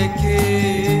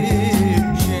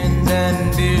sekişinden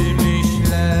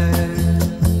bilmişler.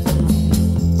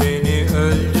 Beni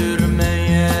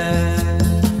öldürmeye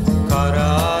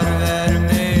karar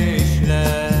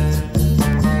vermişler.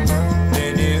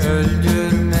 Beni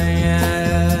öldürmeye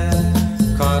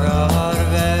karar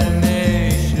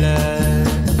vermişler.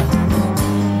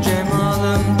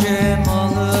 Cemalım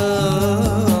cemalım,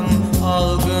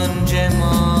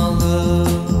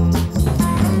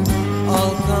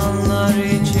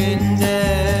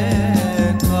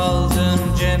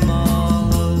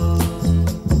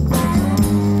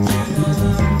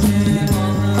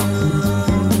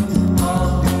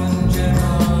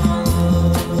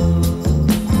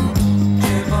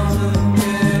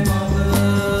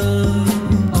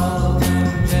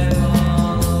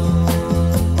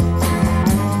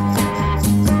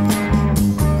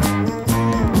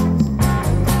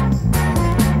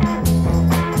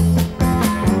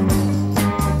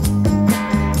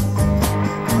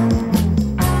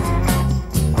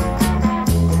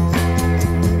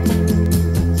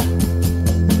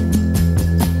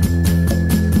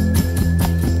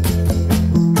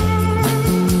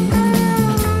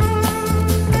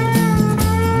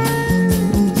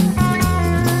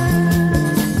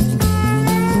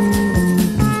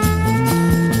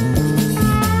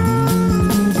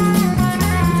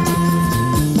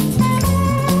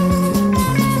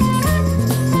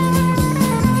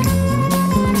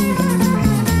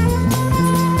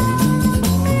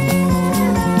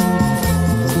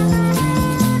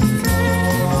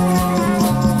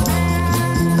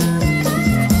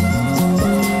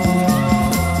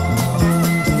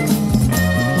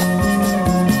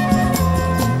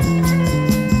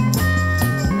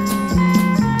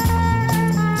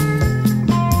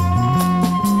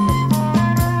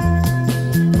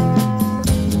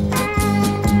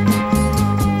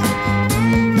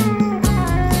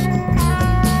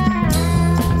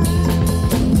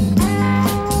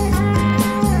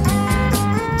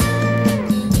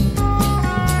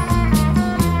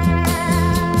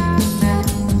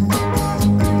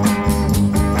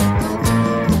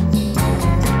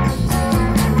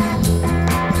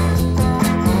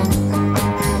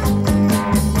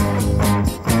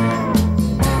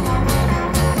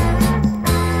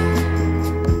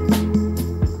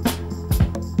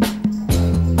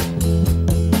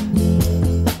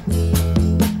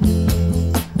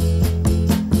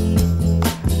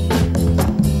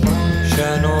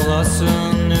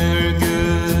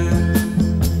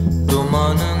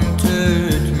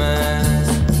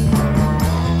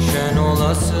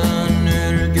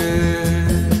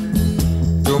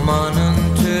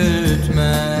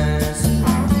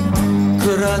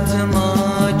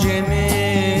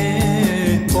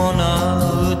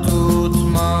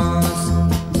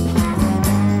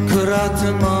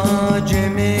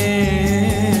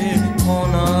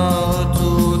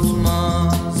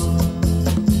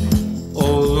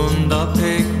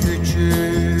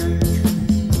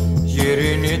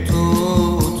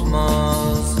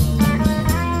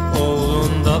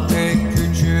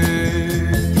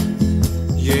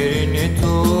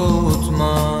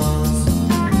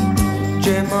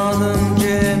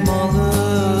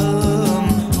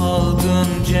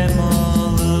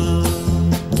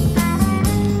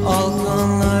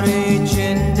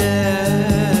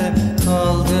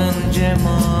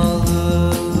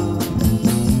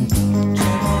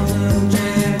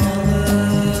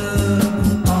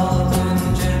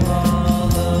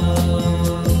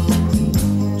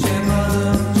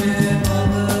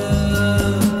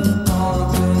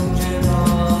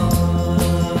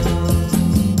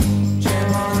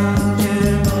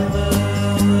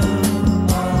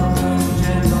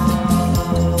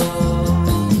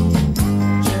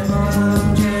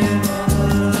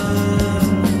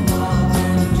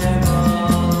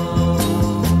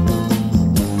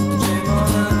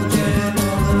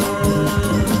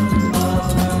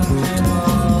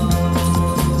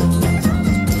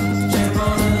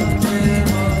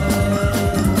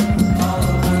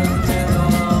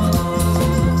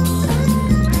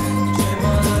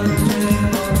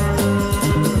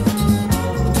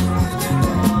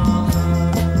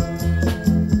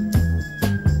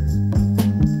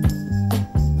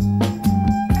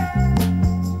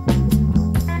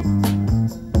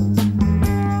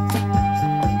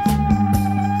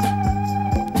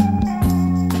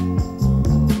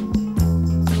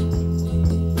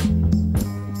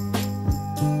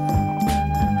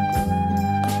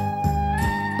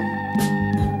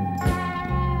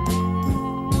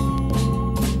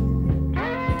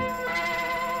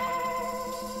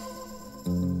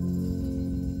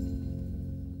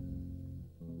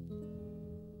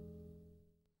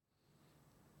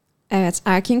 Evet,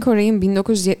 Erkin Koray'ın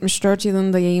 1974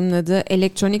 yılında yayımladığı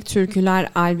Elektronik Türküler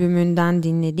albümünden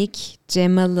dinledik.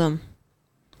 Cemal'ım.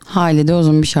 Hali de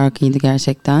uzun bir şarkıydı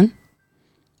gerçekten.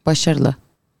 Başarılı.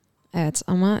 Evet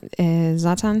ama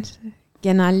zaten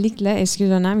genellikle eski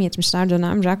dönem 70'ler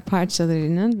dönem rock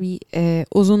parçalarının bir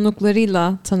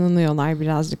uzunluklarıyla tanınıyorlar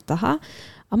birazcık daha.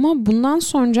 Ama bundan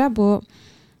sonra bu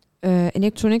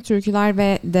elektronik türküler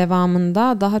ve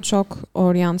devamında daha çok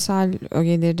oryantal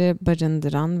ögeleri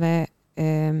barındıran ve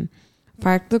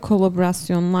farklı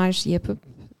kolaborasyonlar yapıp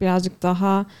birazcık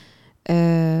daha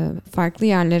farklı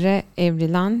yerlere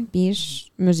evrilen bir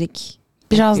müzik.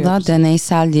 Biraz yapıyoruz. daha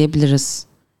deneysel diyebiliriz.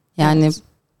 Yani Evet.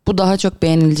 bu daha çok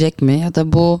beğenilecek mi ya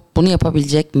da bunu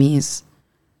yapabilecek miyiz?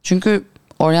 Çünkü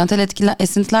oryantal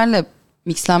esintilerle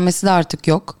mixlenmesi de artık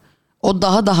yok. O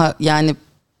daha yani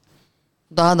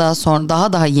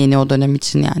daha yeni o dönem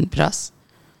için yani biraz.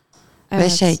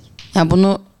 Evet. Ve yani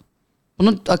bunu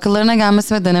akıllarına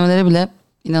gelmesi ve denemeleri bile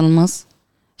inanılmaz.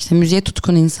 İşte müziğe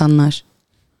tutkun insanlar.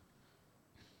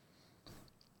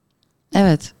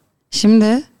 Evet.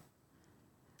 Şimdi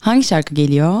hangi şarkı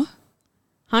geliyor?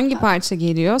 Hangi parça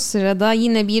geliyor? Sırada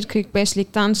yine bir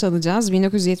 45'likten çalacağız.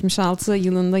 1976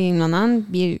 yılında yayınlanan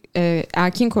bir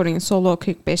Erkin Koray'ın solo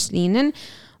 45'liğinin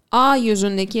A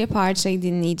yüzündeki parçayı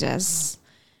dinleyeceğiz.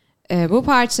 Bu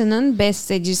parçanın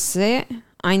bestecisi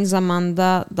aynı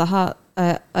zamanda daha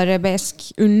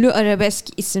ünlü arabesk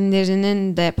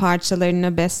isimlerinin de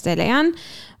parçalarını besteleyen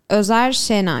Özer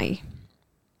Şenay.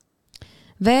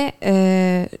 Ve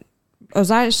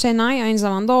Özer Şenay aynı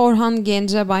zamanda Orhan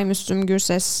Gencebay, Müslüm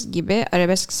Gürses gibi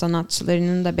arabesk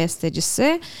sanatçılarının da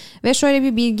bestecisi. Ve şöyle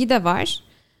bir bilgi de var.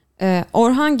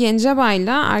 Orhan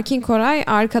Gencebay'la Erkin Koray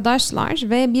arkadaşlar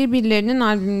ve birbirlerinin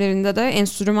albümlerinde de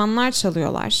enstrümanlar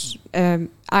çalıyorlar.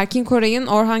 Erkin Koray'ın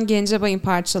Orhan Gencebay'ın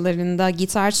parçalarında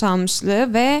gitar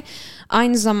çalmışlığı ve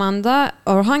aynı zamanda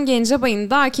Orhan Gencebay'ın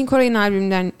da Erkin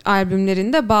Koray'ın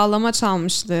albümlerinde bağlama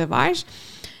çalmışlığı var.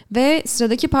 Ve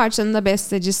sıradaki parçanın da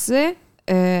bestecisi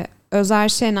Özer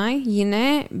Şenay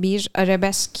yine bir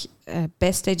arabesk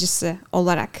bestecisi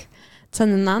olarak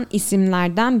tanınan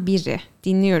isimlerden biri.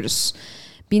 Dinliyoruz.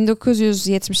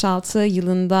 1976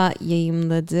 yılında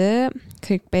yayımladığı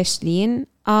 45'liğin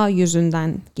A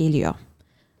yüzünden geliyor.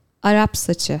 Arap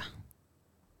Saçı.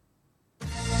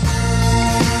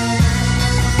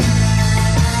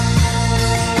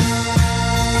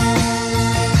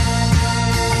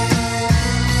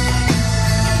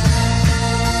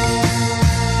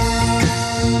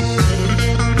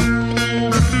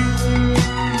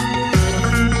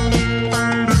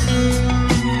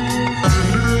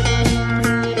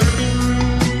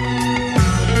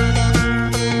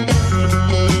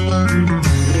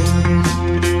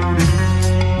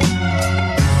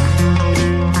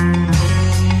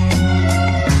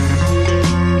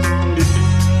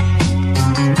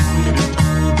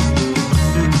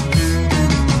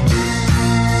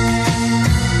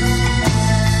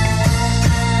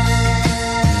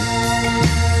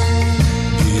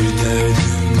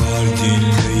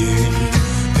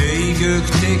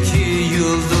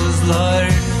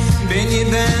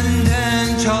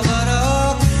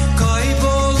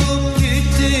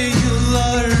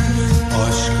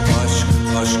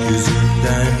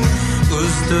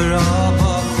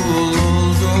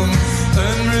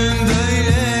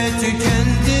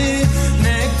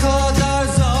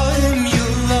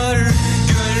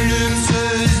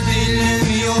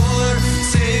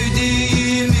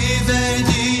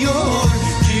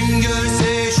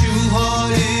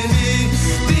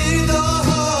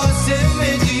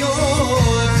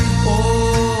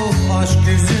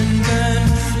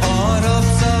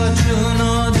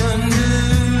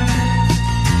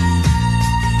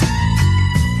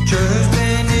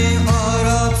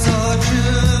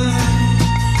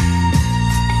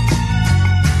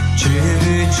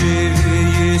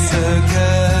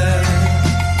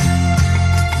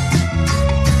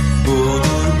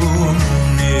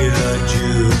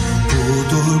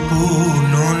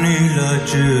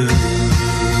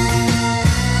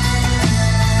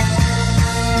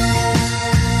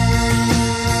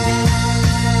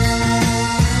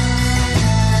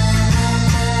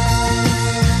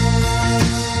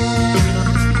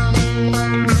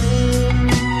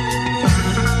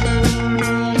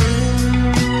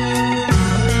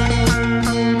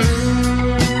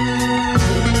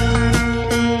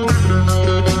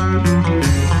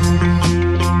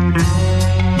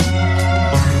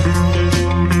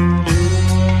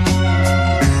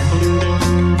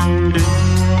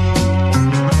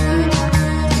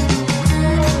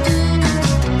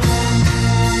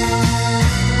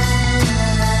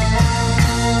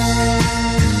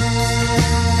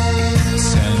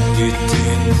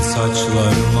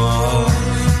 saçlarıma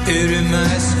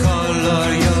erimez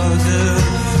karlar yağdı.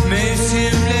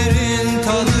 Mevsimlerin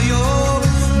tadı yok,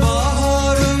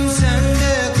 baharım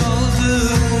sende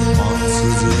kaldı.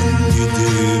 Ansızın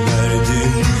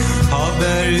gidiverdin,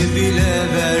 haber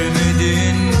bile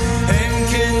vermedin. Hem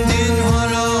kendin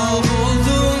harap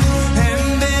oldun, hem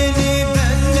beni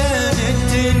benden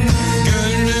ettin.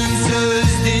 Gönlüm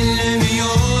söz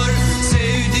dinlemiyor,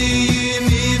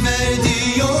 sevdiğimi ver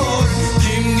diyor.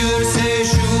 Kim görse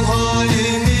şu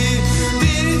halimi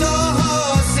bir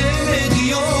daha sevme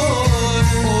diyor.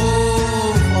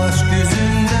 Oh, aşk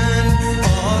yüzünden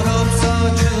Arap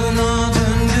saçına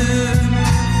döndüm.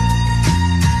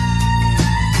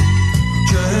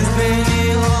 Çöz beni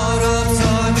Arap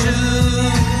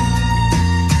saçım,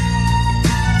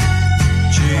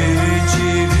 çivi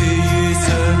çiviyi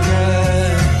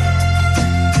söker.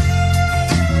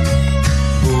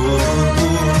 Budur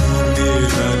bunun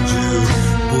ilacı,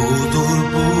 budur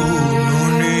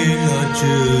bunun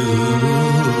ilacı.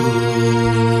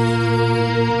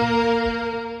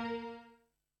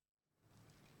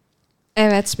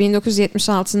 Evet,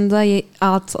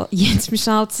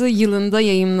 1976 yılında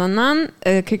yayımlanan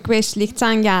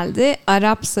 45'likten geldi.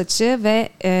 Arap Saçı ve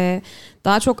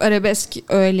daha çok arabesk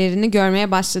öğelerini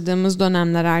görmeye başladığımız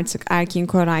dönemler artık Erkin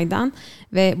Koray'dan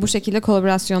ve bu şekilde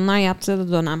kolaborasyonlar yaptığı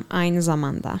da dönem aynı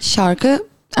zamanda. Şarkı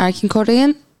Erkin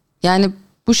Koray'ın, yani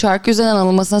bu şarkı üzerinden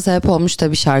anılmasına sebep olmuş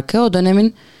da bir şarkı. O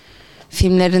dönemin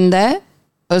filmlerinde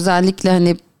özellikle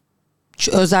hani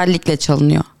özellikle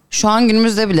çalınıyor. Şu an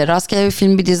günümüzde bile rastgele bir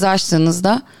film, bir dizi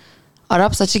açtığınızda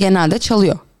Arap Saçı genelde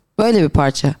çalıyor. Böyle bir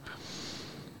parça.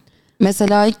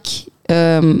 Mesela ilk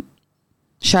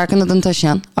şarkının adını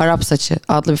taşıyan Arap Saçı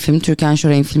adlı bir film, Türkan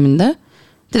Şoray'ın filminde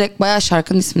direkt bayağı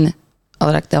şarkının ismini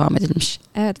alarak devam edilmiş.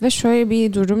 Evet ve şöyle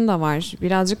bir durum da var.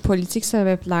 Birazcık politik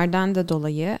sebeplerden de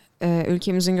dolayı,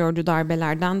 ülkemizin gördüğü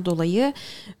darbelerden dolayı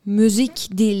müzik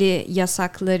dili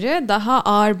yasakları daha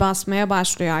ağır basmaya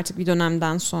başlıyor artık bir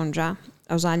dönemden sonra.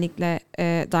 Özellikle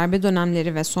darbe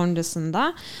dönemleri ve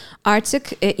sonrasında artık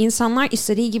insanlar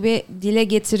istediği gibi dile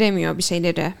getiremiyor bir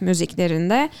şeyleri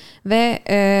müziklerinde ve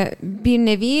bir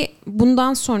nevi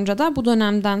bundan sonra da, bu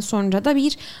dönemden sonra da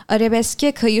bir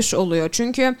arabeske kayış oluyor.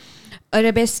 Çünkü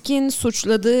arabeskin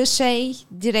suçladığı şey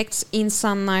direkt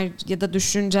insanlar ya da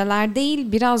düşünceler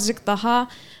değil, birazcık daha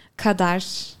kader,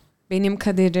 benim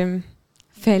kaderim,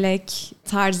 felek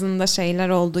tarzında şeyler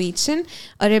olduğu için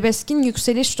arabeskin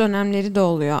yükseliş dönemleri de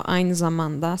oluyor aynı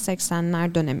zamanda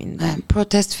 80'ler döneminde.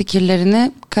 Protest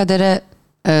fikirlerini kadere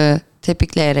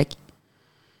tepikleyerek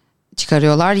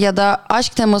çıkarıyorlar ya da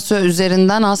aşk teması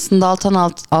üzerinden aslında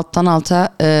alttan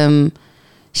alta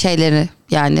şeyleri,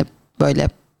 yani böyle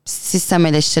sistem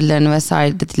eleştirilerini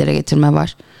vesaire de dile getirme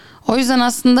var. O yüzden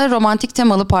aslında romantik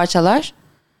temalı parçalar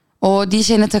o dil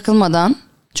şeyine takılmadan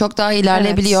çok daha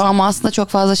ilerleyebiliyor, ama aslında çok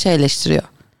fazla şey eleştiriyor.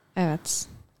 Evet,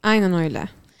 aynen öyle.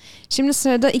 Şimdi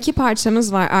sırada iki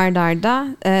parçamız var ard arda.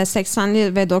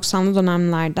 80'li ve 90'lı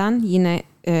dönemlerden yine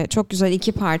çok güzel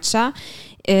iki parça.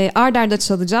 Ard arda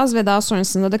çalacağız ve daha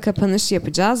sonrasında da kapanış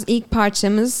yapacağız. İlk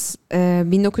parçamız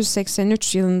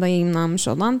 1983 yılında yayınlanmış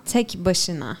olan Tek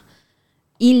Başına.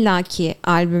 İllaki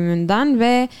albümünden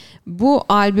ve bu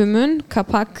albümün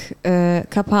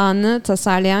kapağını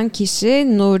tasarlayan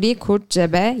kişi Nuri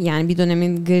Kurtcebe, yani bir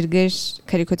dönemin gırgır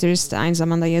karikatüristi, aynı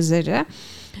zamanda yazarı.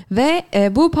 Ve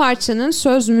bu parçanın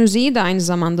söz müziği de aynı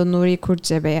zamanda Nuri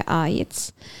Kurtcebe'ye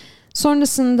ait.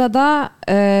 Sonrasında da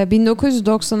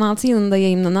 1996 yılında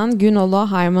yayınlanan Gün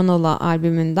Ola Harman Ola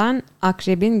albümünden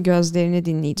Akrebin Gözlerini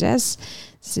dinleyeceğiz.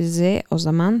 Sizi o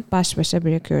zaman baş başa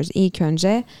bırakıyoruz. İlk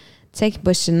önce Tek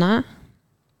Başına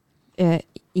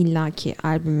illaki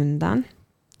albümünden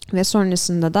ve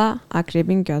sonrasında da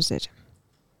Akrebin Gözleri.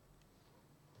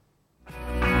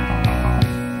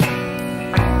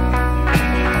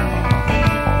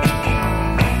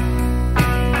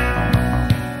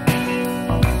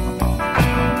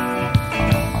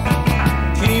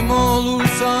 Kim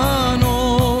olursan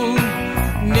ol,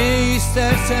 ne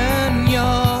istersen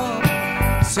yap,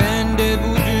 sen de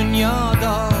bu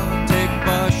dünyada tek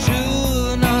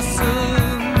başınasın.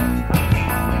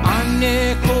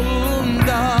 Anne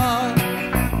kolunda,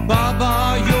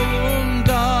 baba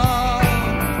yolunda,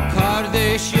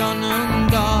 kardeş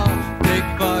yanında,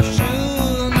 tek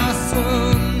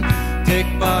başınasın.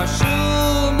 Tek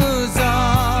başımıza,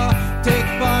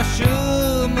 tek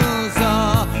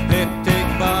başımıza, hep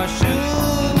tek başımıza.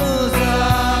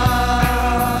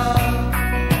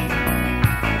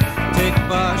 Tek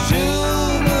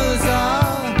başımıza,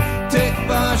 tek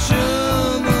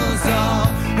başımıza,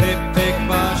 hep tek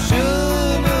başımıza.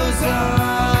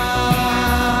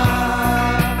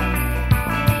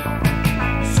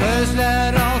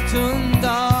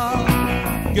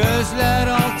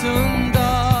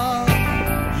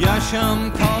 yaşam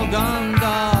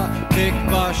kavganda tek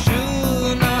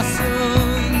başınasın.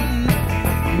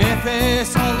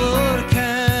 Nefes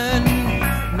alırken,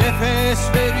 nefes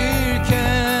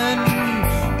verirken,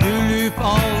 gülüp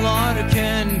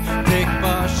ağlarken tek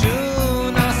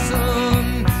başınasın.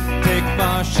 Tek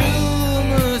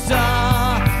başımıza,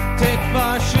 tek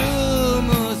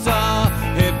başımıza,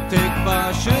 hep tek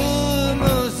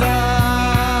başımıza.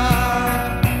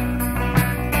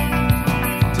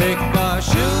 Tek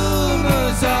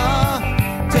başımıza,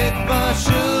 tek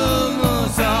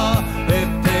başımıza, hep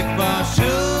tek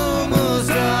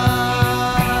başımıza.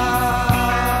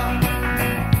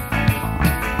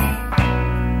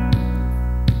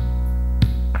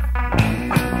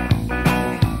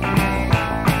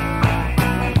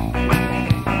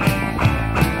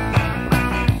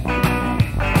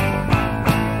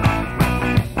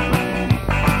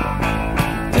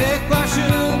 Tek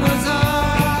başımıza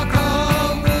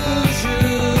kalmışız.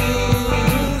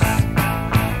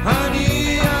 Hani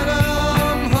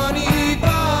anam, hani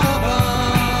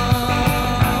babam,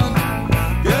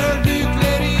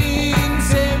 gördüklerin,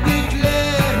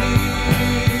 sevdiklerin,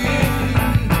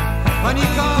 hani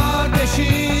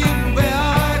kardeşim ve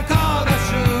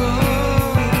arkadaşım.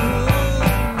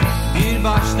 Bir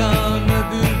baştan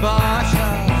öbür başa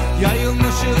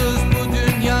yayılmışız bu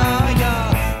dünyaya.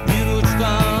 Bir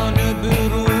uçtan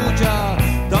öbür uca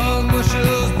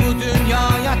dağılmışız bu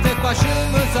dünyaya. Tek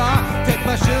başımıza, tek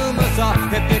başımıza,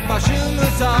 hep tek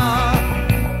başımıza.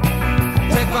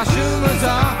 Tek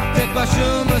başımıza, tek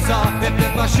başımıza, hep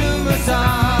tek başımıza.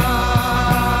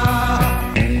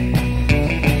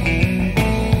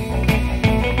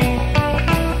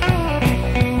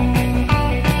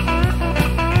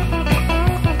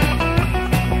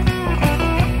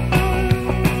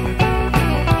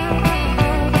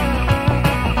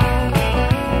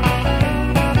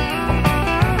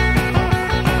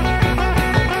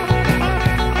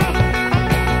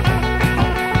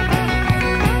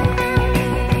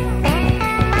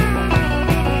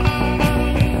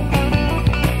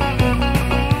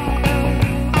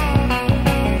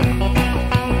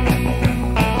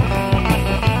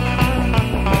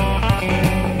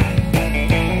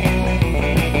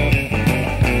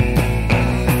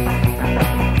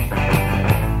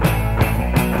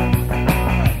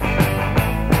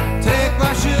 Tek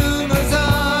başımıza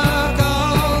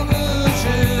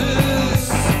kalmışız.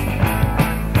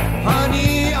 Hani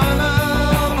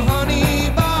anam, hani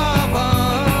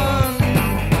baban,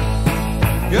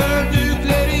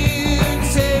 gördüklerin,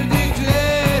 sevdiklerin,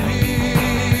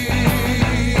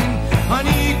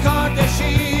 hani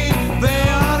kardeşin ve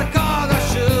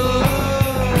arkadaşın.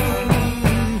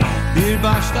 Bir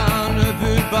baştan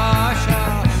öbür başa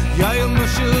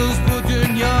yayılmışız bu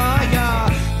dünyaya.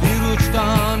 Bir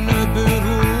uçtan öbür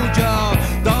uca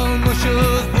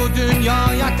dalmışız bu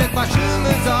dünyaya. Tek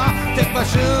başımıza, tek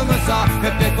başımıza,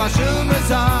 hep tek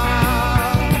başımıza.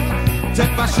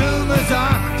 Tek başımıza,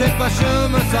 tek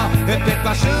başımıza, hep tek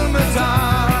başımıza.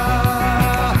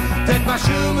 Tek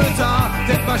başımıza,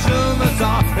 tek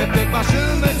başımıza, hep tek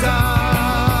başımıza.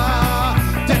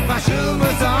 Tek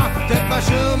başımıza, tek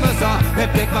başımıza,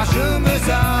 hep tek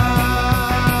başımıza.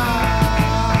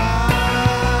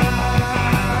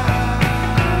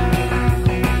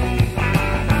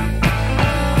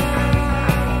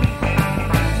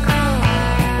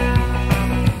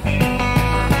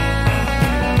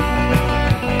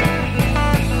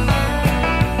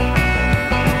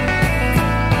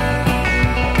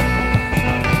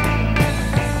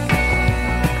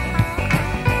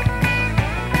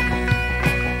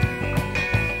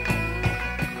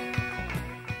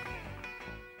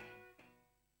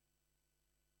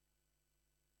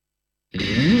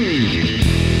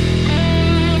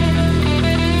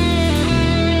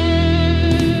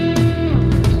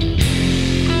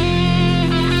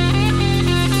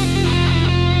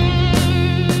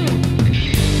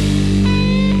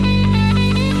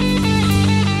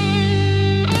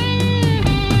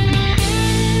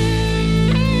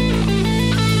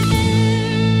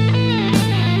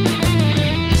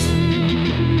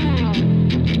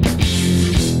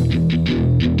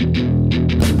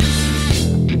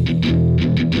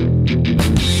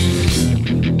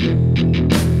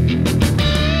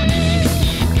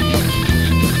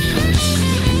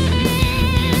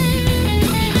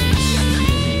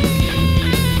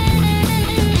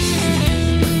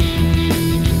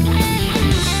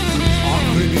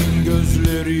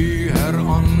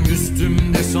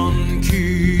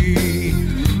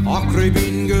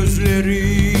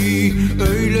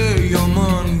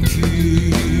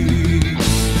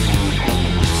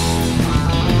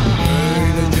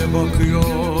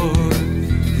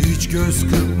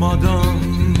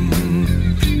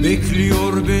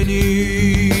 bekliyor beni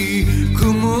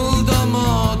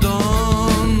kımıldamadan.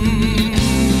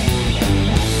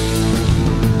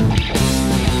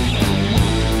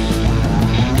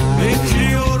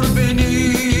 Bekliyor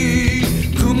beni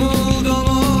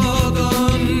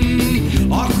kımıldamadan.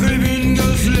 Akrebin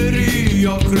gözleri,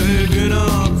 akrebin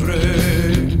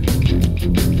akrep.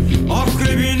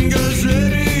 Akrebin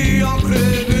gözleri,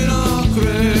 akrebin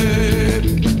akrep.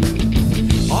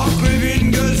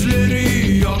 Akrebin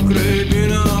gözleri,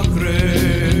 akrebin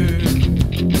akrep.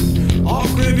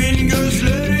 Akrebin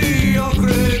gözleri,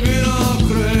 akrebin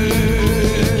akrep.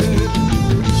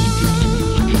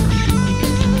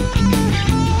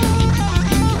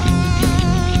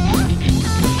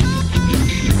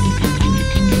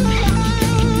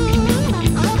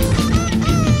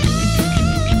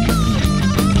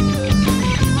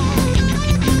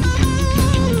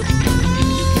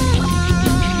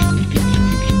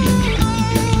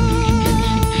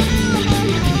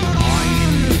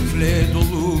 Hainlikle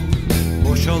dolup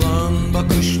boşalan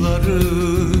bakışları,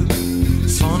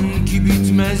 sanki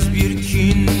bitmez bir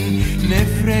kin,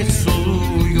 nefret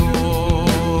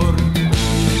soluyor.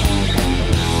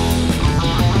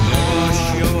 Yavaş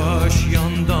yavaş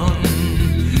yandan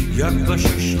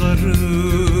yaklaşışları,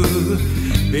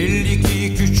 belli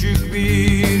ki küçük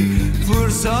bir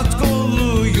fırsat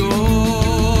kolluyor.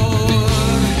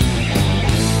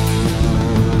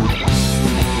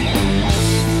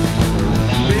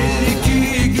 Belli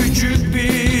ki küçük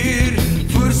bir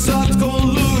fırsat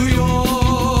kolluyor.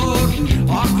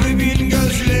 Akrebin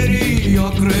gözleri,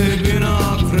 akrebin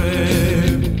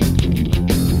akrep.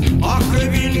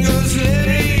 Akrebin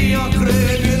gözleri,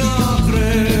 akrebin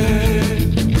akrep.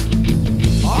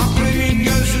 Akrebin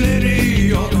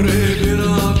gözleri, akrebin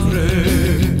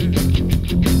akrep.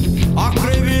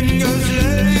 Akrebin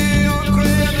gözleri,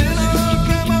 akrebin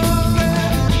akrep.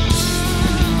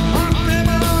 Akrep,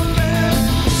 akrep.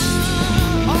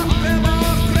 Akrep,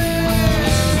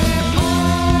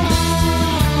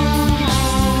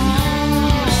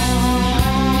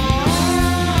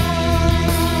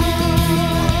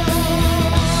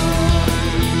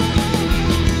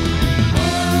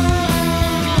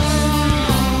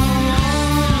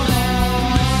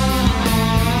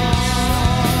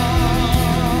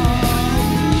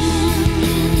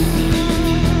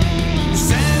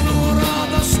 sen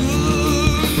oradasın,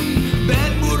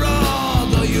 ben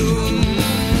buradayım.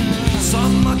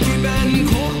 Sanma ki ben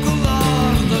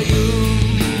korkulardayım.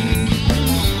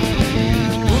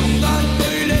 Bundan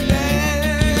böyle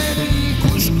ben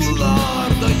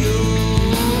kuşkulardayım.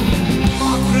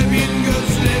 Akrebin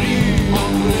gözleri,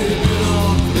 akrebin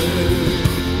akrep.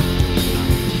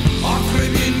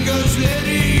 Akrebin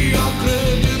gözleri,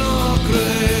 akrebin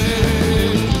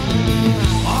akrep.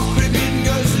 Akrebin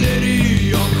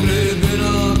gözleri, akrebin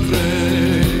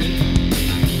akrep.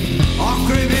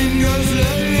 Akrebin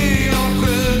gözleri,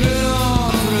 akrebin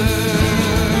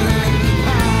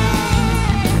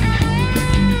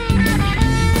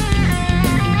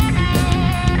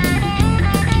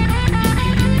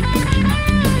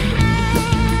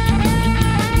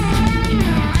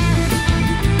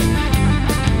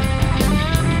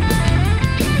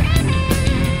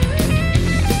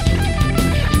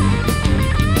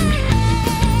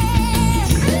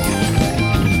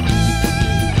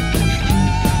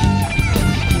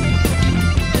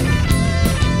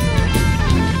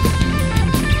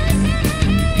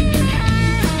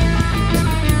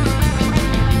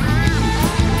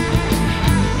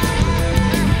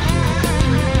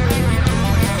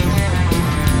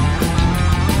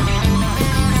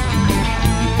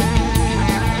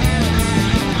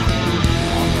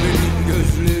Akrebin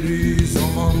gözleri,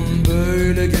 zaman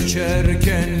böyle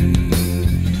geçerken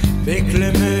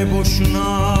bekleme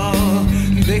boşuna,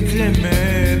 bekleme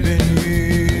beni.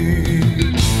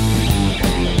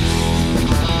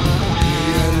 Bir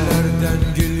yerlerden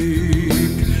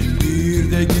gelip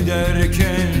bir de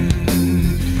giderken,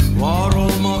 var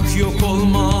olmak yok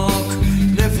olmak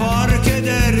ne fark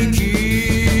eder ki?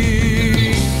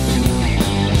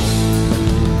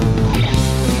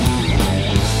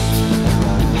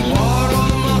 Var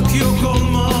olmak yok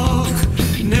olmak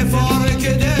ne fark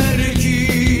eder ki?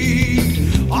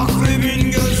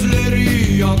 Akrebin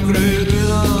gözleri,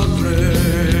 akrebin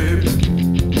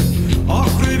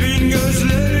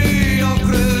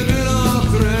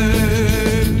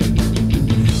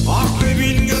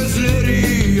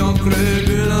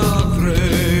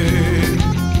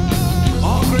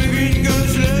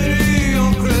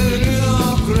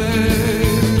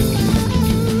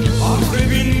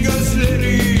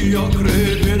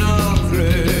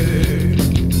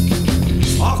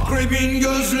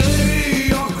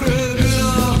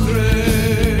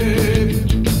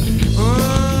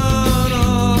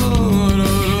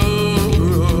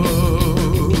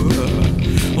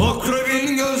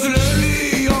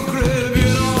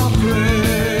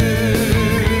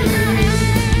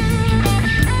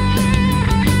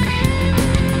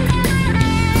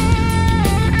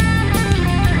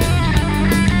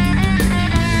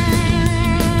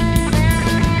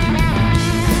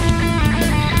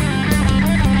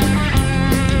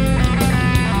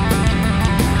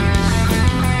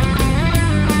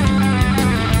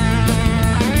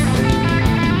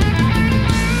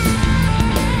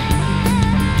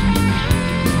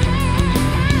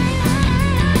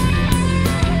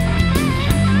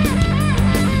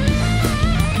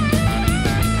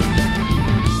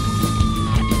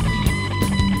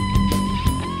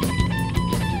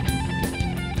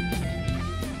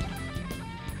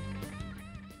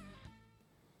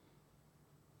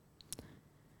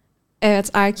Evet,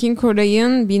 Erkin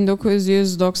Koray'ın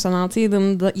 1996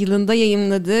 yılında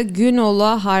yayımladığı Gün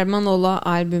Ola Harman Ola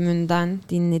albümünden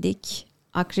dinledik.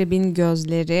 Akrebin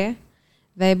Gözleri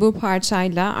ve bu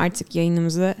parçayla artık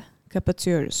yayınımızı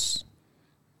kapatıyoruz.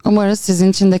 Umarız sizin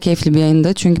için de keyifli bir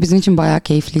yayındı. Çünkü bizim için bayağı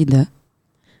keyifliydi.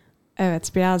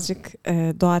 Evet, birazcık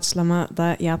doğaçlama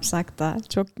da yapsak da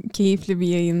çok keyifli bir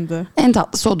yayındı. En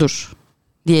tatlısı odur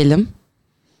diyelim.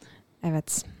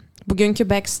 Evet. Bugünkü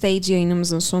BackStage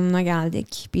yayınımızın sonuna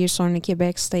geldik. Bir sonraki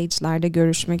BackStage'lerde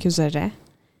görüşmek üzere.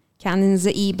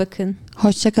 Kendinize iyi bakın.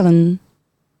 Hoşça kalın.